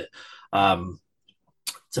rewatched it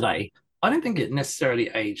today, I don't think it necessarily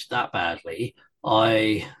aged that badly.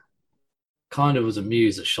 I kind of was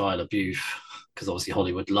amused at Shia LaBeouf because obviously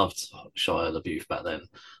Hollywood loved Shia LaBeouf back then.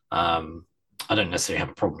 I don't necessarily have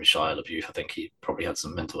a problem with Shia LaBeouf. I think he probably had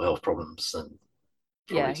some mental health problems, and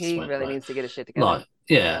he really needs to get his shit together.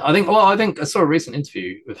 I think I saw a recent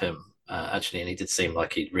interview with him actually, and he did seem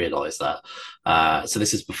like he'd realised that. So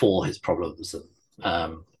this is before his problems,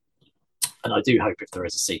 and I do hope if there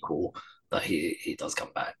is a sequel that he does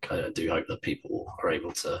come back. I do hope that people are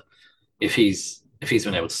able to, if he's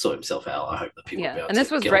been able to sort himself out, I hope that people will be able and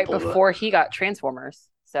this was right before he got Transformers,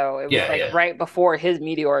 so it was right before his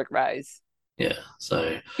meteoric rise. Yeah,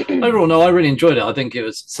 so overall, no, I really enjoyed it. I think it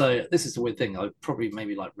was, so this is the weird thing. I probably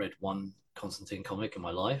maybe read one Constantine comic in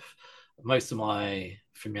my life. Most of my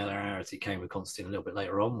familiarity came with Constantine a little bit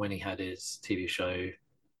later on when he had his TV show.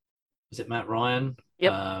 Was it Matt Ryan?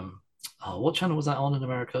 Yep. What channel was that on in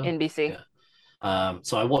America? NBC. Yeah.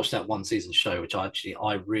 So I watched that one season show, which I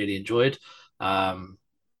really enjoyed. I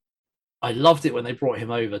loved it when they brought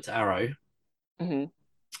him over to Arrow. Mm-hmm.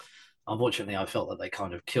 Unfortunately, I felt that they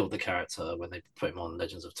kind of killed the character when they put him on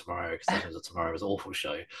Legends of Tomorrow, because Legends of Tomorrow was an awful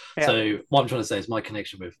show. Yeah. So what I'm trying to say is my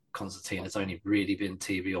connection with Constantine has only really been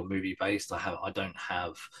TV or movie based. I don't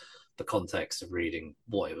have the context of reading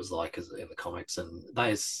what it was like in the comics, and that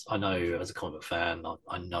is, I know as a comic fan,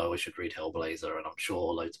 I know I should read Hellblazer, and I'm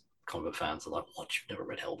sure loads of comic book fans are like, "What? You've never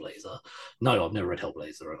read Hellblazer?" No, I've never read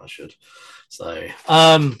Hellblazer, and I should. So,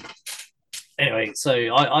 anyway, so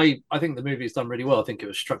I think the movie's done really well. I think it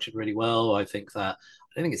was structured really well. I don't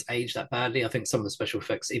think it's aged that badly. I think some of the special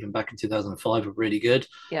effects, even back in 2005, were really good.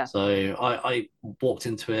 Yeah. So I walked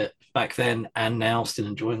into it back then and now still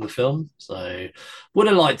enjoying the film. So would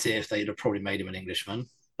have liked it if they'd have probably made him an Englishman,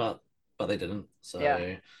 but they didn't. So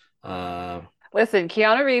yeah. Listen,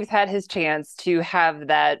 Keanu Reeves had his chance to have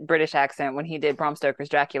that British accent when he did Bram Stoker's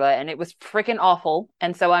Dracula, and it was freaking awful.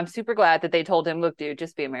 And so I'm super glad that they told him, look, dude,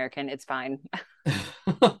 just be American. It's fine.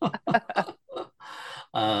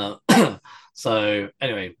 So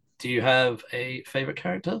anyway, do you have a favorite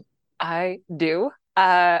character? I do.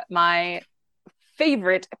 My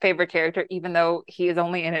favorite character, even though he is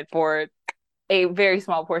only in it for a very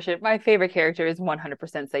small portion, my favorite character is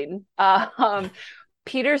 100% Satan.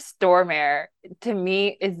 Peter Stormare, to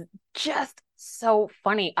me, is just so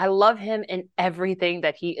funny. I love him in everything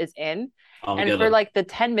that he is in. And for like the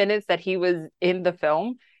 10 minutes that he was in the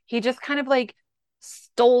film, he just kind of like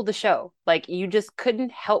stole the show. Like you just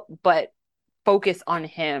couldn't help but focus on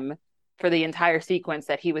him for the entire sequence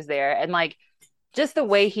that he was there. And like just the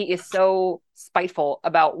way he is so spiteful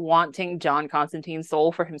about wanting John Constantine's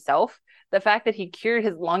soul for himself. The fact that he cured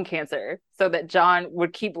his lung cancer so that John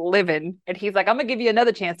would keep living. And he's like, I'm going to give you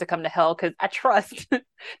another chance to come to hell because I trust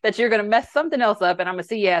that you're going to mess something else up and I'm going to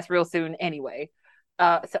see your ass real soon anyway.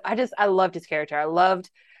 So I loved his character. I loved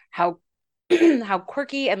how how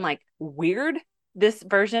quirky and like weird this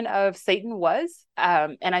version of Satan was.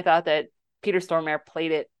 And I thought that Peter Stormare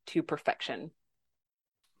played it to perfection.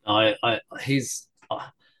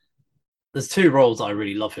 There's two roles I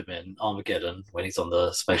really love him in. Armageddon, when he's on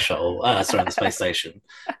the space shuttle, the space station.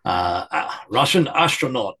 Russian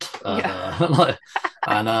astronaut. But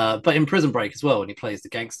in Prison Break as well, when he plays the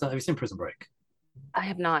gangster. Have you seen Prison Break? I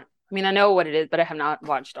have not. I mean, I know what it is, but I have not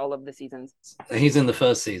watched all of the seasons. He's in the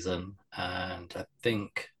first season, and I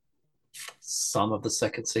think some of the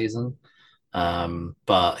second season.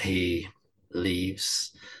 But he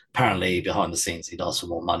leaves. Apparently, behind the scenes, he'd asked for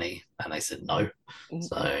more money, and they said no. Mm-hmm.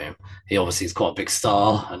 So he obviously is quite a big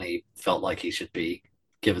star, and he felt like he should be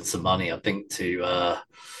given some money, I think, to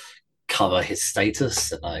cover his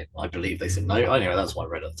status. And I believe they said no. Anyway, that's what I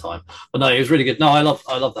read at the time. But no, he was really good. No, I love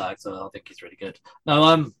that actor. I think he's really good. No,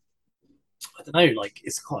 I don't know. Like,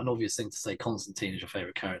 it's quite an obvious thing to say Constantine is your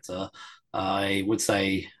favorite character. I would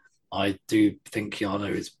say I do think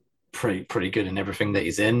Keanu is pretty good in everything that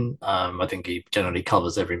he's in. I think he generally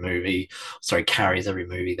carries every movie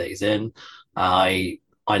that he's in. I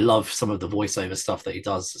love some of the voiceover stuff that he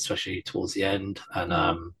does, especially towards the end,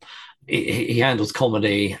 and he handles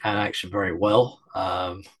comedy and action very well.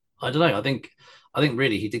 I don't know. I think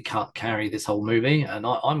really he did carry this whole movie, and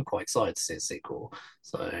I'm quite excited to see a sequel.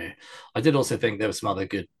 So I did also think there was some other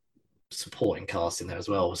good supporting cast in there as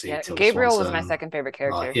well. Obviously, yeah, Gabriel was my second favorite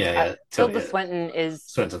character. Tilda Swinton is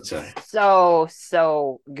so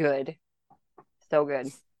good, so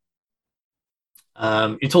good.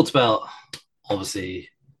 You talked about, obviously,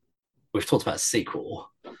 we've talked about a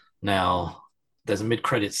sequel. Now there's a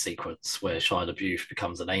mid-credits sequence where Shia LaBeouf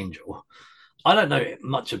becomes an angel. I don't know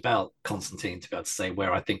much about Constantine to be able to say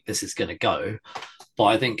where I think this is going to go, but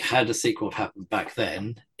I think had a sequel have happened back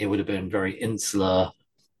then, it would have been very insular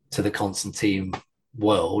to the Constantine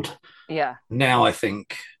world. Yeah. Now I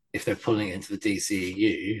think if they're pulling it into the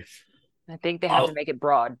DCEU, I think they have to make it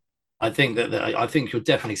broad. I think I think you'll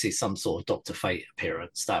definitely see some sort of Dr. Fate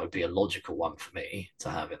appearance. That would be a logical one for me to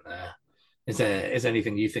have in there. Is there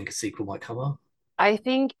anything you think a sequel might cover? I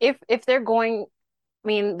think if they're going, I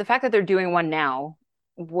mean, the fact that they're doing one now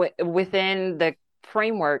within the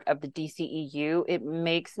framework of the DCEU, it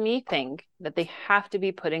makes me think that they have to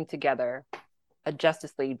be putting together a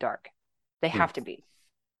Justice League Dark. They have to be.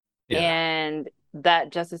 Yeah. And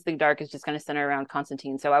that Justice League Dark is just going to center around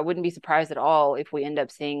Constantine. So I wouldn't be surprised at all if we end up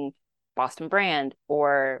seeing Boston Brand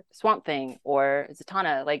or Swamp Thing or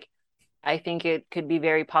Zatanna. Like, I think it could be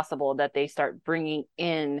very possible that they start bringing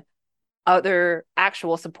in other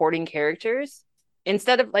actual supporting characters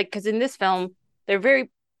instead of like, because in this film, they're very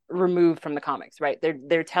removed from the comics, right?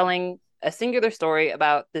 They're telling a singular story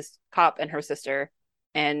about this cop and her sister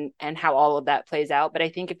and how all of that plays out. But I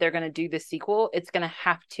think if they're going to do this sequel, it's going to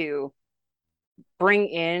have to bring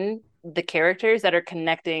in the characters that are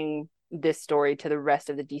connecting this story to the rest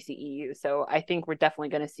of the DCEU. So I think we're definitely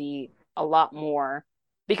going to see a lot more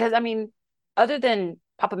because, I mean, other than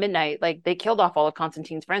Papa Midnight, like they killed off all of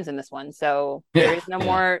Constantine's friends in this one. So there is no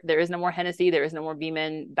more Hennessy. There is no more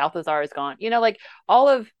Beeman. Balthazar is gone. You know, like all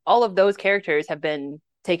of those characters have been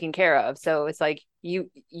taken care of. So it's like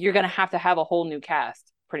you're going to have a whole new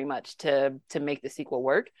cast pretty much to make the sequel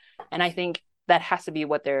work. And I think that has to be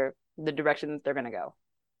what the direction they're going to go.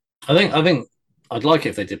 I think I'd like it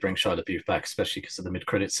if they did bring Shia LaBeouf back, especially because of the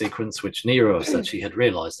mid-credit sequence, which neither of us actually had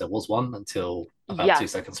realized there was one until about 2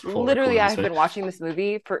 seconds before literally, recording this I've video. been watching this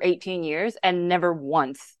movie for 18 years and never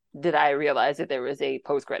once did I realize that there was a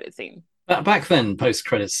post-credit scene. Back then,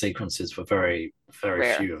 post-credit sequences were very, very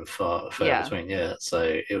Rare. few and far Yeah. between. Yeah,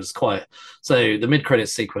 so it was quite. So the mid-credit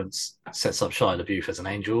sequence sets up Shia LaBeouf as an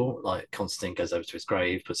angel. Like Constantine goes over to his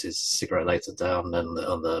grave, puts his cigarette lighter down and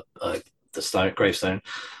on the gravestone,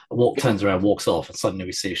 turns around, walks off, and suddenly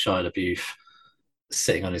we see Shia LaBeouf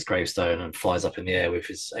sitting on his gravestone and flies up in the air with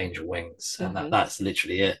his angel wings, and that's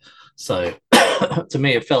literally it. So to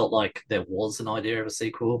me, it felt like there was an idea of a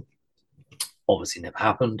sequel. Obviously, never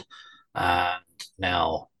happened. And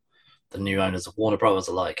now the new owners of Warner Brothers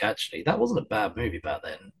are like, actually, that wasn't a bad movie back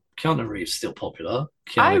then. Keanu Reeves still popular.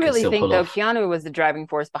 I really think though Keanu was the driving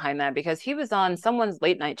force behind that, because he was on someone's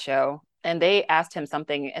late night show and they asked him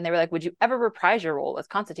something and they were like, would you ever reprise your role as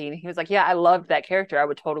Constantine? He was like, yeah, I loved that character, I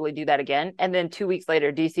would totally do that again. And then 2 weeks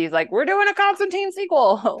later, DC is like, we're doing a Constantine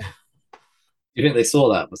sequel. You think they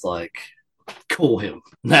saw that, was like, call him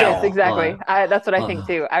now? Yes, exactly. That's what I think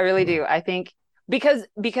too. I really do. I think because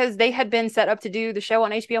they had been set up to do the show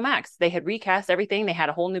on HBO Max. They had recast everything. They had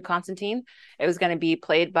a whole new Constantine. It was going to be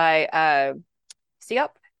played by Siop,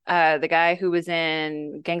 the guy who was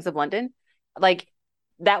in Gangs of London. Like,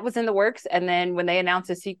 that was in the works. And then when they announced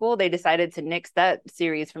a sequel, they decided to nix that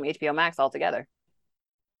series from HBO Max altogether.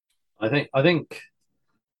 I think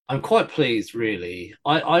I'm quite pleased, really.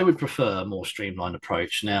 I would prefer a more streamlined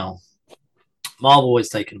approach now. Marvel has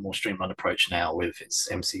taken a more streamlined approach now with its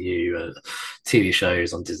MCU, TV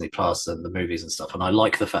shows on Disney Plus and the movies and stuff. And I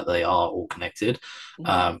like the fact that they are all connected,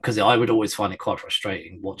 because I would always find it quite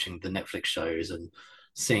frustrating watching the Netflix shows and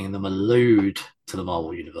seeing them allude to the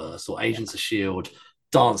Marvel Universe or Agents of S.H.I.E.L.D.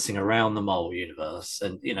 dancing around the Marvel Universe.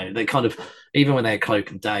 And, they kind of, even when they're Cloak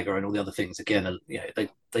and Dagger and all the other things, again,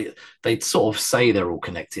 they sort of say they're all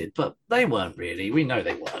connected, but they weren't really. We know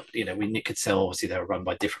they weren't. We could tell, obviously, they were run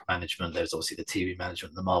by different management. There's obviously the TV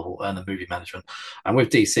management, the Marvel and the movie management. And with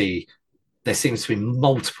DC, there seems to be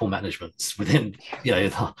multiple managements within,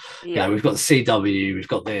 we've got the CW, we've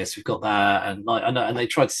got this, we've got that. And they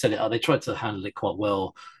tried to set it up. They tried to handle it quite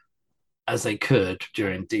well as they could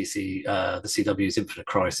during DC, the CW's Infinite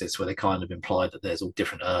Crisis, where they kind of implied that there's all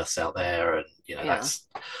different Earths out there, and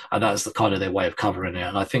that's the kind of their way of covering it.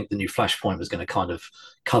 And I think the new Flashpoint was going to kind of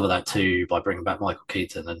cover that too, by bringing back Michael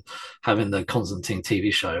Keaton and having the Constantine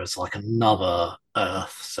TV show as like another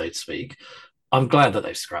Earth, so to speak. I'm glad that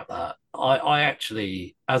they've scrapped that. I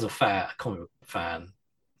actually, as a comic fan,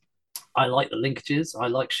 I like the linkages. I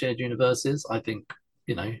like shared universes. I think,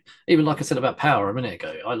 even like I said about Power a minute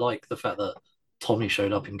ago, I like the fact that Tommy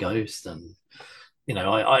showed up in Ghost, and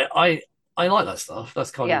I like that stuff.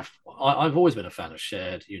 That's kind of, I've always been a fan of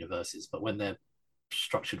shared universes, but when they're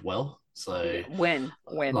structured well. So when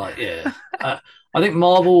I think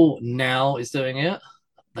Marvel now is doing it.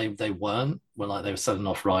 They weren't, when they were selling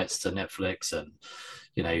off rights to Netflix and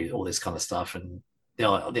all this kind of stuff, and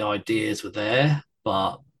the ideas were there,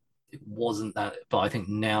 but it wasn't that. But I think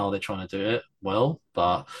now they're trying to do it well.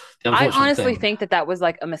 But I honestly think that was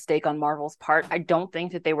like a mistake on Marvel's part. I don't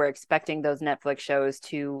think that they were expecting those Netflix shows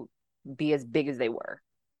to be as big as they were.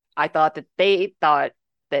 I thought that they thought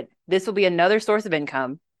that this will be another source of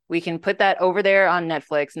income. We can put that over there on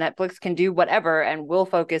Netflix. Netflix can do whatever, and we'll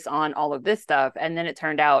focus on all of this stuff. And then it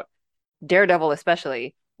turned out Daredevil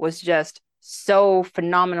especially was just so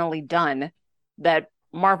phenomenally done that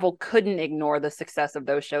Marvel couldn't ignore the success of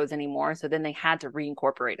those shows anymore. So then they had to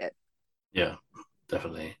reincorporate it. Yeah,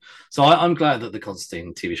 definitely. So I'm glad that the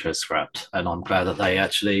Constantine TV show is scrapped, and I'm glad that they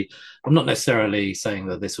actually, I'm not necessarily saying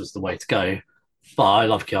that this was the way to go, but I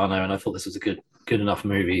love Keanu, and I thought this was a good enough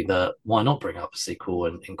movie that why not bring up a sequel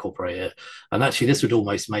and incorporate it. And actually, this would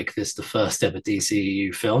almost make this the first ever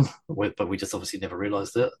DCEU film, but we just obviously never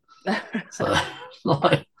realized it. So,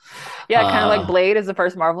 kind of like Blade is the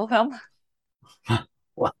first Marvel film.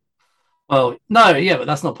 Well, no, yeah, but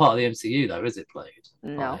that's not part of the MCU, though, is it, Blade?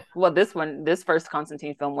 No. Well, this first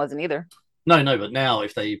Constantine film wasn't either. No, but now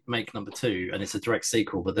if they make number 2 and it's a direct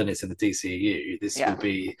sequel, but then it's in the DCEU, this will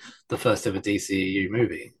be the first ever DCEU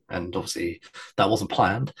movie. And obviously that wasn't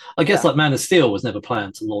planned. I guess like Man of Steel was never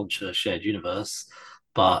planned to launch a shared universe,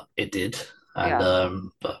 but it did. And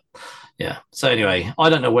so anyway, I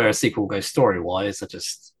don't know where a sequel goes story-wise. I'm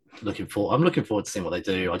looking forward to seeing what they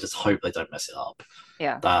do. I just hope they don't mess it up.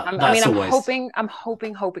 Yeah. I'm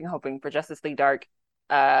hoping for Justice League Dark.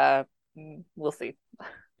 We'll see.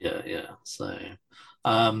 Yeah. So,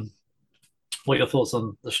 what are your thoughts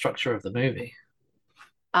on the structure of the movie?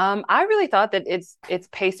 I really thought that it's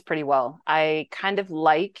paced pretty well. I kind of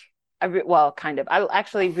like well, kind of. I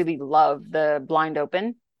actually really love the blind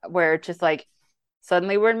open where it's just like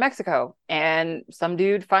suddenly we're in Mexico and some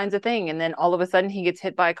dude finds a thing, and then all of a sudden he gets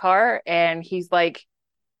hit by a car and he's like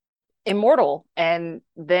immortal. And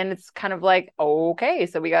then it's kind of like, okay,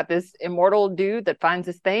 so we got this immortal dude that finds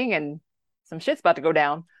this thing and some shit's about to go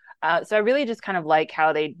down. So I really just kind of like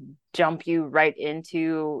how they jump you right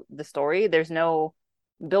into the story. There's no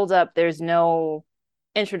build up, there's no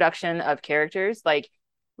introduction of characters. Like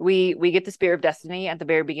we get the Spear of Destiny at the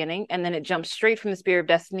very beginning, and then it jumps straight from the Spear of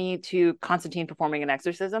Destiny to Constantine performing an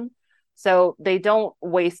exorcism. So they don't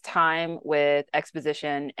waste time with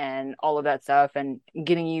exposition and all of that stuff and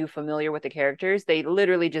getting you familiar with the characters. They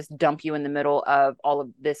literally just dump you in the middle of all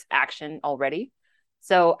of this action already.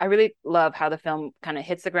 So I really love how the film kind of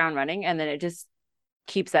hits the ground running, and then it just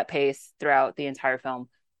keeps that pace throughout the entire film.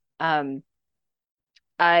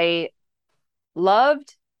 I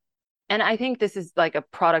loved, and I think this is like a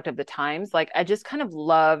product of the times, like I just kind of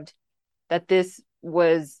loved that this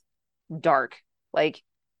was dark. Like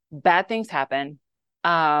bad things happen.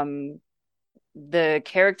 The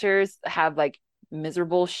characters have like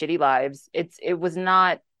miserable, shitty lives. It was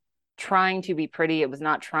not trying to be pretty. It was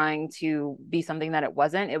not trying to be something that it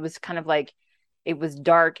wasn't. It was kind of like, it was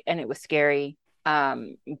dark and it was scary.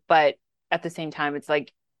 But at the same time, it's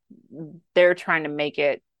like they're trying to make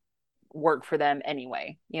it work for them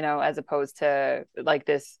anyway, you know, as opposed to like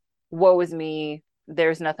this woe is me,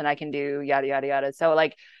 there's nothing I can do, yada yada yada. So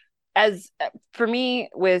like, as for me,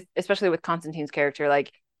 with especially with Constantine's character,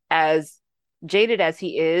 like as jaded as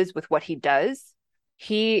he is with what he does,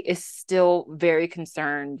 he is still very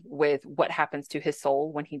concerned with what happens to his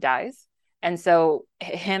soul when he dies. And so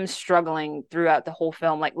him struggling throughout the whole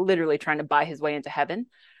film, like literally trying to buy his way into heaven,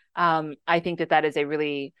 I think that is a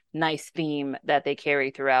really nice theme that they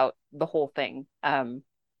carry throughout the whole thing. So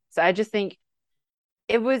I just think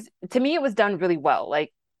it was done really well.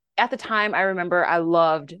 Like at the time, I remember I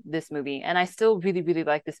loved this movie, and I still really, really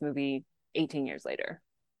like this movie 18 years later.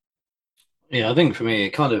 Yeah, I think for me, it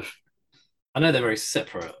kind of, I know they're very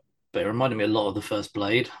separate, but it reminded me a lot of the first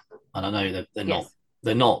Blade. And I know that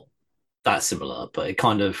they're not that similar, but it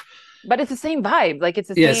kind of, but it's the same vibe. Like it's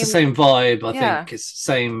it's the same vibe. I think it's the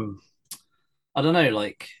same. I don't know.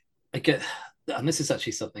 Like I get, and this is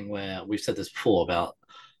actually something where we've said this before about,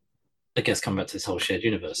 I guess, coming back to this whole shared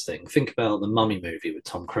universe thing. Think about the Mummy movie with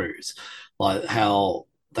Tom Cruise, like how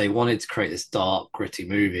they wanted to create this dark, gritty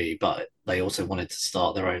movie, but they also wanted to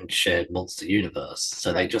start their own shared monster universe.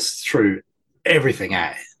 So they just threw everything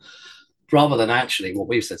at it, rather than actually what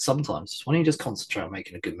we've said sometimes. Why don't you just concentrate on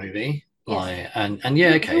making a good movie? Yes. Like, and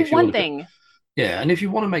yeah, okay, if you want to. Yeah, and if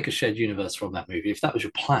you want to make a shared universe from that movie, if that was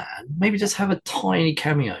your plan, maybe just have a tiny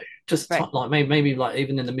cameo, just like maybe like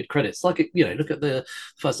even in the mid credits, like look at the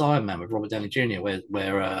first Iron Man with Robert Downey Jr.,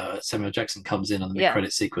 where Samuel Jackson comes in on the mid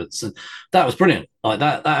credit sequence, and that was brilliant. Like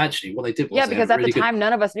that actually, what they did was because at the time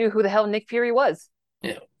none of us knew who the hell Nick Fury was.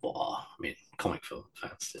 Yeah, well, I mean, comic film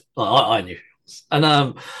fans did. I knew who he was,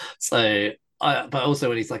 and but also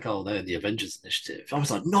when he's like, oh, they're the Avengers Initiative, I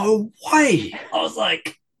was like, no way. I was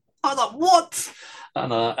like, what?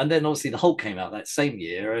 And then obviously the Hulk came out that same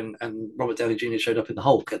year, and Robert Downey Jr. showed up in the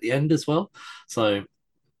Hulk at the end as well. So,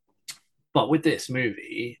 but with this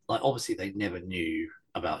movie, like obviously they never knew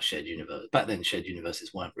about shared universe. Back then, shared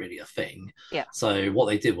universes weren't really a thing. Yeah. So what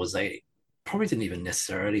they did was they probably didn't even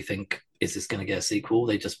necessarily think, is this going to get a sequel?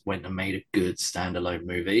 They just went and made a good standalone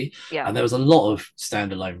movie. Yeah. And there was a lot of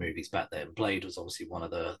standalone movies back then. Blade was obviously one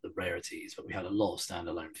of the rarities, but we had a lot of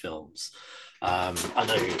standalone films. I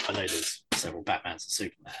know there's several Batmans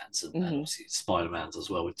and Supermans and obviously Spider-Mans as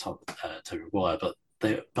well with Tobey Maguire, but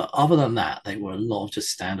other than that, they were a lot of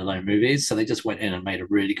just standalone movies. So they just went in and made a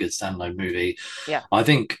really good standalone movie. Yeah. I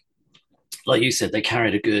think, like you said, they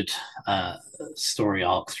carried a good story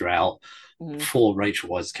arc throughout. For Rachel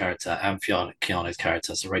Weisz's character and Keanu's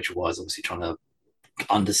character. So Rachel Weisz obviously trying to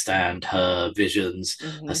understand her visions,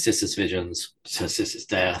 her sister's visions, her sister's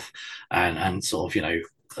death, and sort of,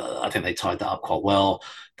 I think they tied that up quite well.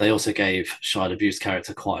 They also gave Shia LaBeouf's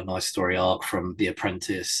character quite a nice story arc from The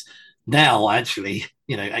Apprentice. Now, actually,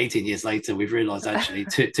 18 years later, we've realized actually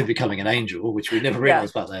to becoming an angel, which we never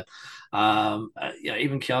realized back then.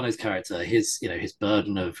 Even Keanu's character, his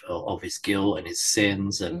burden of his guilt and his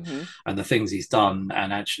sins and the things he's done,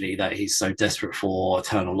 and actually that he's so desperate for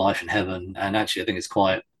eternal life in heaven. And actually, I think it's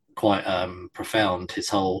quite profound. His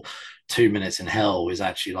whole 2 minutes in hell is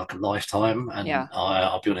actually like a lifetime. And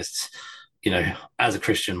I'll be honest, as a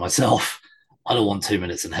Christian myself, I don't want 2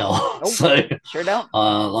 minutes in hell. Nope, so sure don't.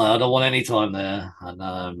 I don't want any time there. And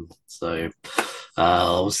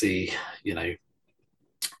obviously,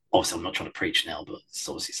 obviously I'm not trying to preach now, but it's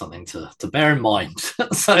obviously something to bear in mind.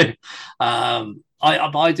 So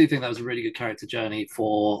I do think that was a really good character journey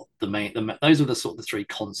for those were the sort of the three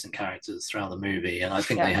constant characters throughout the movie, and I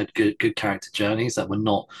think they had good character journeys that were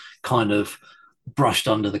not kind of brushed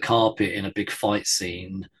under the carpet in a big fight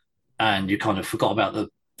scene, and you kind of forgot about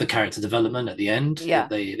the character development at the end.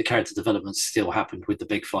 The character development still happened with the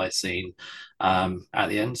big fight scene at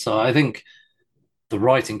the end. So I think the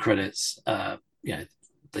writing credits,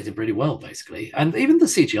 they did really well, basically. And even the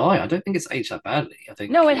CGI, I don't think it's aged that badly. I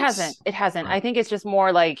think no, it hasn't. It hasn't. I think it's just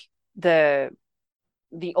more like the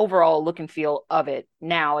overall look and feel of it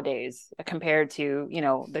nowadays compared to,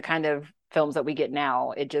 the kind of films that we get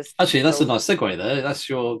now. It just actually, that's a nice segue there. That's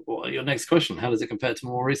your next question. How does it compare to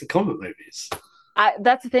more recent comic movies?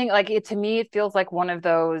 That's the thing. Like, to me, it feels like one of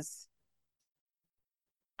those,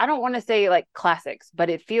 I don't want to say like classics, but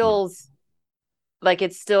it feels like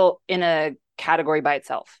it's still in a category by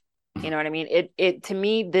itself. You know what I mean? It to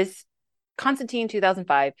me, this Constantine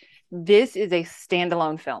 2005, this is a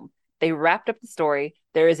standalone film. They wrapped up the story.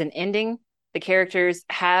 There is an ending. The characters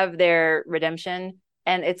have their redemption,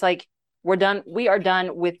 and it's like, we are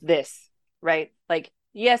done with this, right? Like,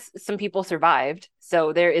 yes, some people survived,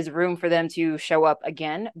 so there is room for them to show up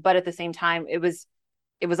again, but at the same time, it was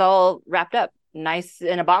all wrapped up nice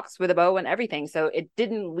in a box with a bow and everything. So it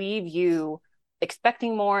didn't leave you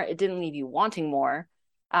expecting more. It didn't leave you wanting more.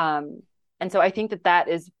 And so I think that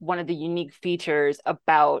is one of the unique features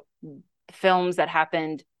about films that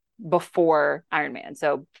happened before Iron Man.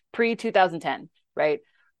 So pre-2010, right?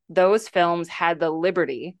 Those films had the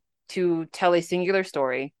liberty to tell a singular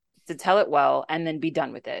story, to tell it well, and then be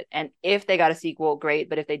done with it. And if they got a sequel, great.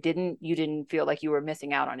 But if they didn't, you didn't feel like you were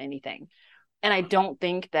missing out on anything. And I don't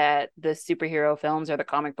think that the superhero films or the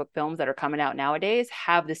comic book films that are coming out nowadays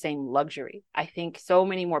have the same luxury. I think so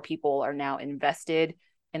many more people are now invested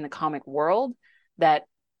in the comic world that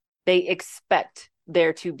they expect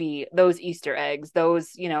there to be those Easter eggs,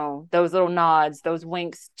 those little nods, those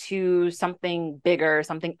winks to something bigger,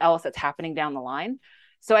 something else that's happening down the line.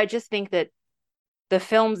 So I just think that the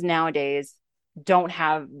films nowadays don't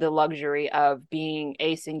have the luxury of being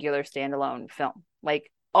a singular standalone film.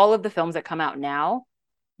 Like, all of the films that come out now,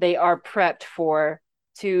 they are prepped for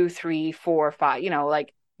 2, 3, 4, 5,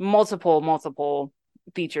 like multiple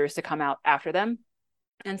features to come out after them.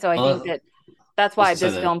 And so I think that's why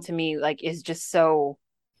this film to me, like, is just so,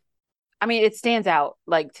 I mean, it stands out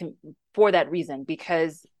for that reason,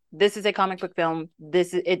 because this is a comic book film.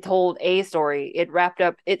 It told a story. It wrapped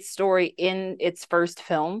up its story in its first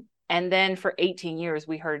film. And then for 18 years,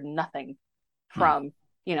 we heard nothing from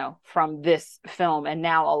this film, and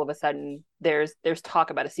now all of a sudden there's talk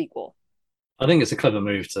about a sequel. I think it's a clever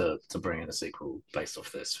move to bring in a sequel based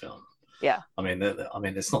off this film. Yeah, I mean,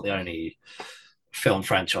 it's not the only film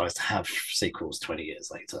franchise to have sequels 20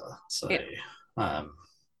 years later. So, what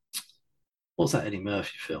was that Eddie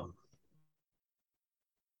Murphy film?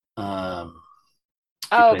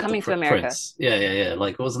 Coming to America. Prince. Yeah.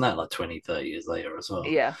 Like, wasn't that like 20, 30 years later as well?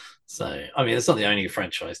 Yeah. So, I mean, it's not the only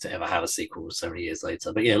franchise to ever have a sequel so many years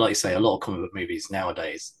later. But yeah, like you say, a lot of comic book movies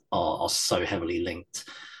nowadays are so heavily linked.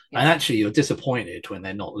 Yeah. And actually, you're disappointed when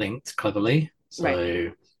they're not linked cleverly. So,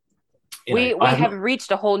 right. We have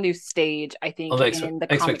reached a whole new stage, I think, in the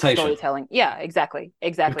comic storytelling. Yeah, exactly.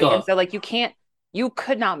 And so, like, you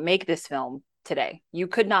could not make this film today. You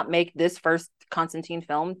could not make this first Constantine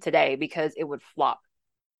film today because it would flop.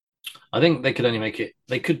 I think they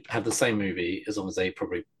could have the same movie as long as they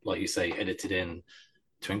probably, like you say, edited in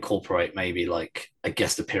to incorporate maybe like a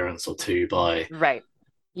guest appearance or two by... Right.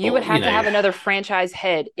 You would have to have another franchise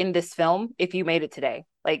head in this film if you made it today.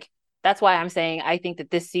 Like, that's why I'm saying I think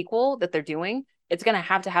that this sequel that they're doing, it's going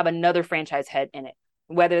to have another franchise head in it.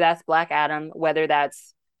 Whether that's Black Adam, whether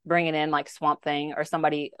that's bringing in like Swamp Thing or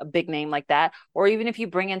somebody, a big name like that, or even if you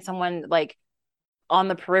bring in someone like on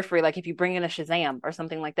the periphery, like if you bring in a Shazam or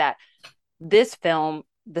something like that, this film,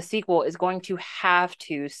 the sequel, is going to have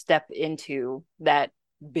to step into that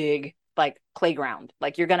big like playground.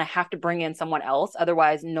 Like, you're going to have to bring in someone else,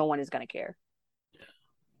 otherwise no one is going to care.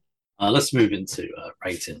 Let's move into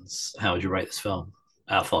ratings. How would you rate this film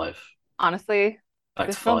out of 5? Honestly,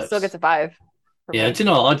 this film still gets a 5. Yeah, do you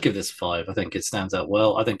know what? I'd give this 5. I think it stands out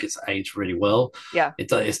well. I think it's aged really well. Yeah, it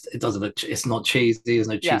doesn't look. It's not cheesy. There's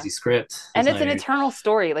no cheesy script. And it's an eternal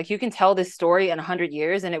story. Like, you can tell this story in 100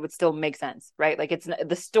 years and it would still make sense, right? Like, it's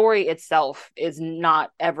the story itself is not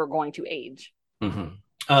ever going to age.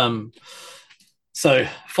 Mm-hmm. So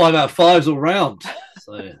 5 out of 5s all round. So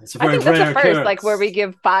So it's a I very think that's rare the first, occurrence. like where we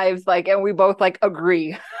give fives, like, and we both like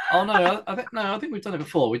agree. Oh no, I think we've done it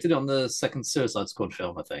before. We did it on the second Suicide Squad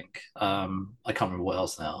film, I think. I can't remember what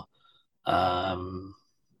else now.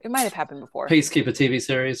 It might have happened before. Peacekeeper TV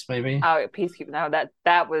series, maybe. Oh, Peacekeeper. No,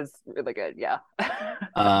 that was really good. Yeah.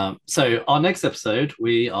 So our next episode,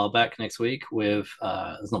 we are back next week with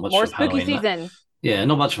there's not much More of spooky Halloween season. Yeah,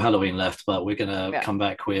 not much of Halloween left, but we're gonna come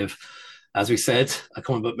back with, as we said, a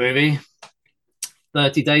comic book movie.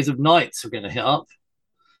 30 Days of Night we're gonna hit up.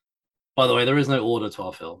 By the way, there is no order to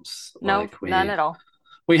our films. No, none at all.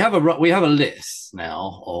 We have a list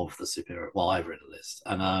now of the superhero. Well, I've written a list,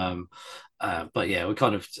 and but yeah, we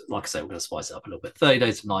kind of, like I say, we're going to spice it up a little bit. 30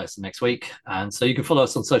 Days of Nights next week, and so you can follow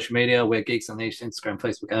us on social media. We're Geeks Unleashed, Instagram,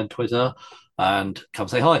 Facebook, and Twitter, and come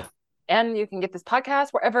say hi. And you can get this podcast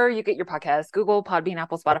wherever you get your podcasts: Google, Podbean,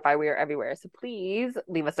 Apple, Spotify. We are everywhere. So please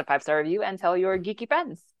leave us a 5-star review and tell your geeky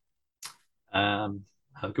friends. Have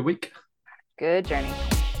a good week. Good journey.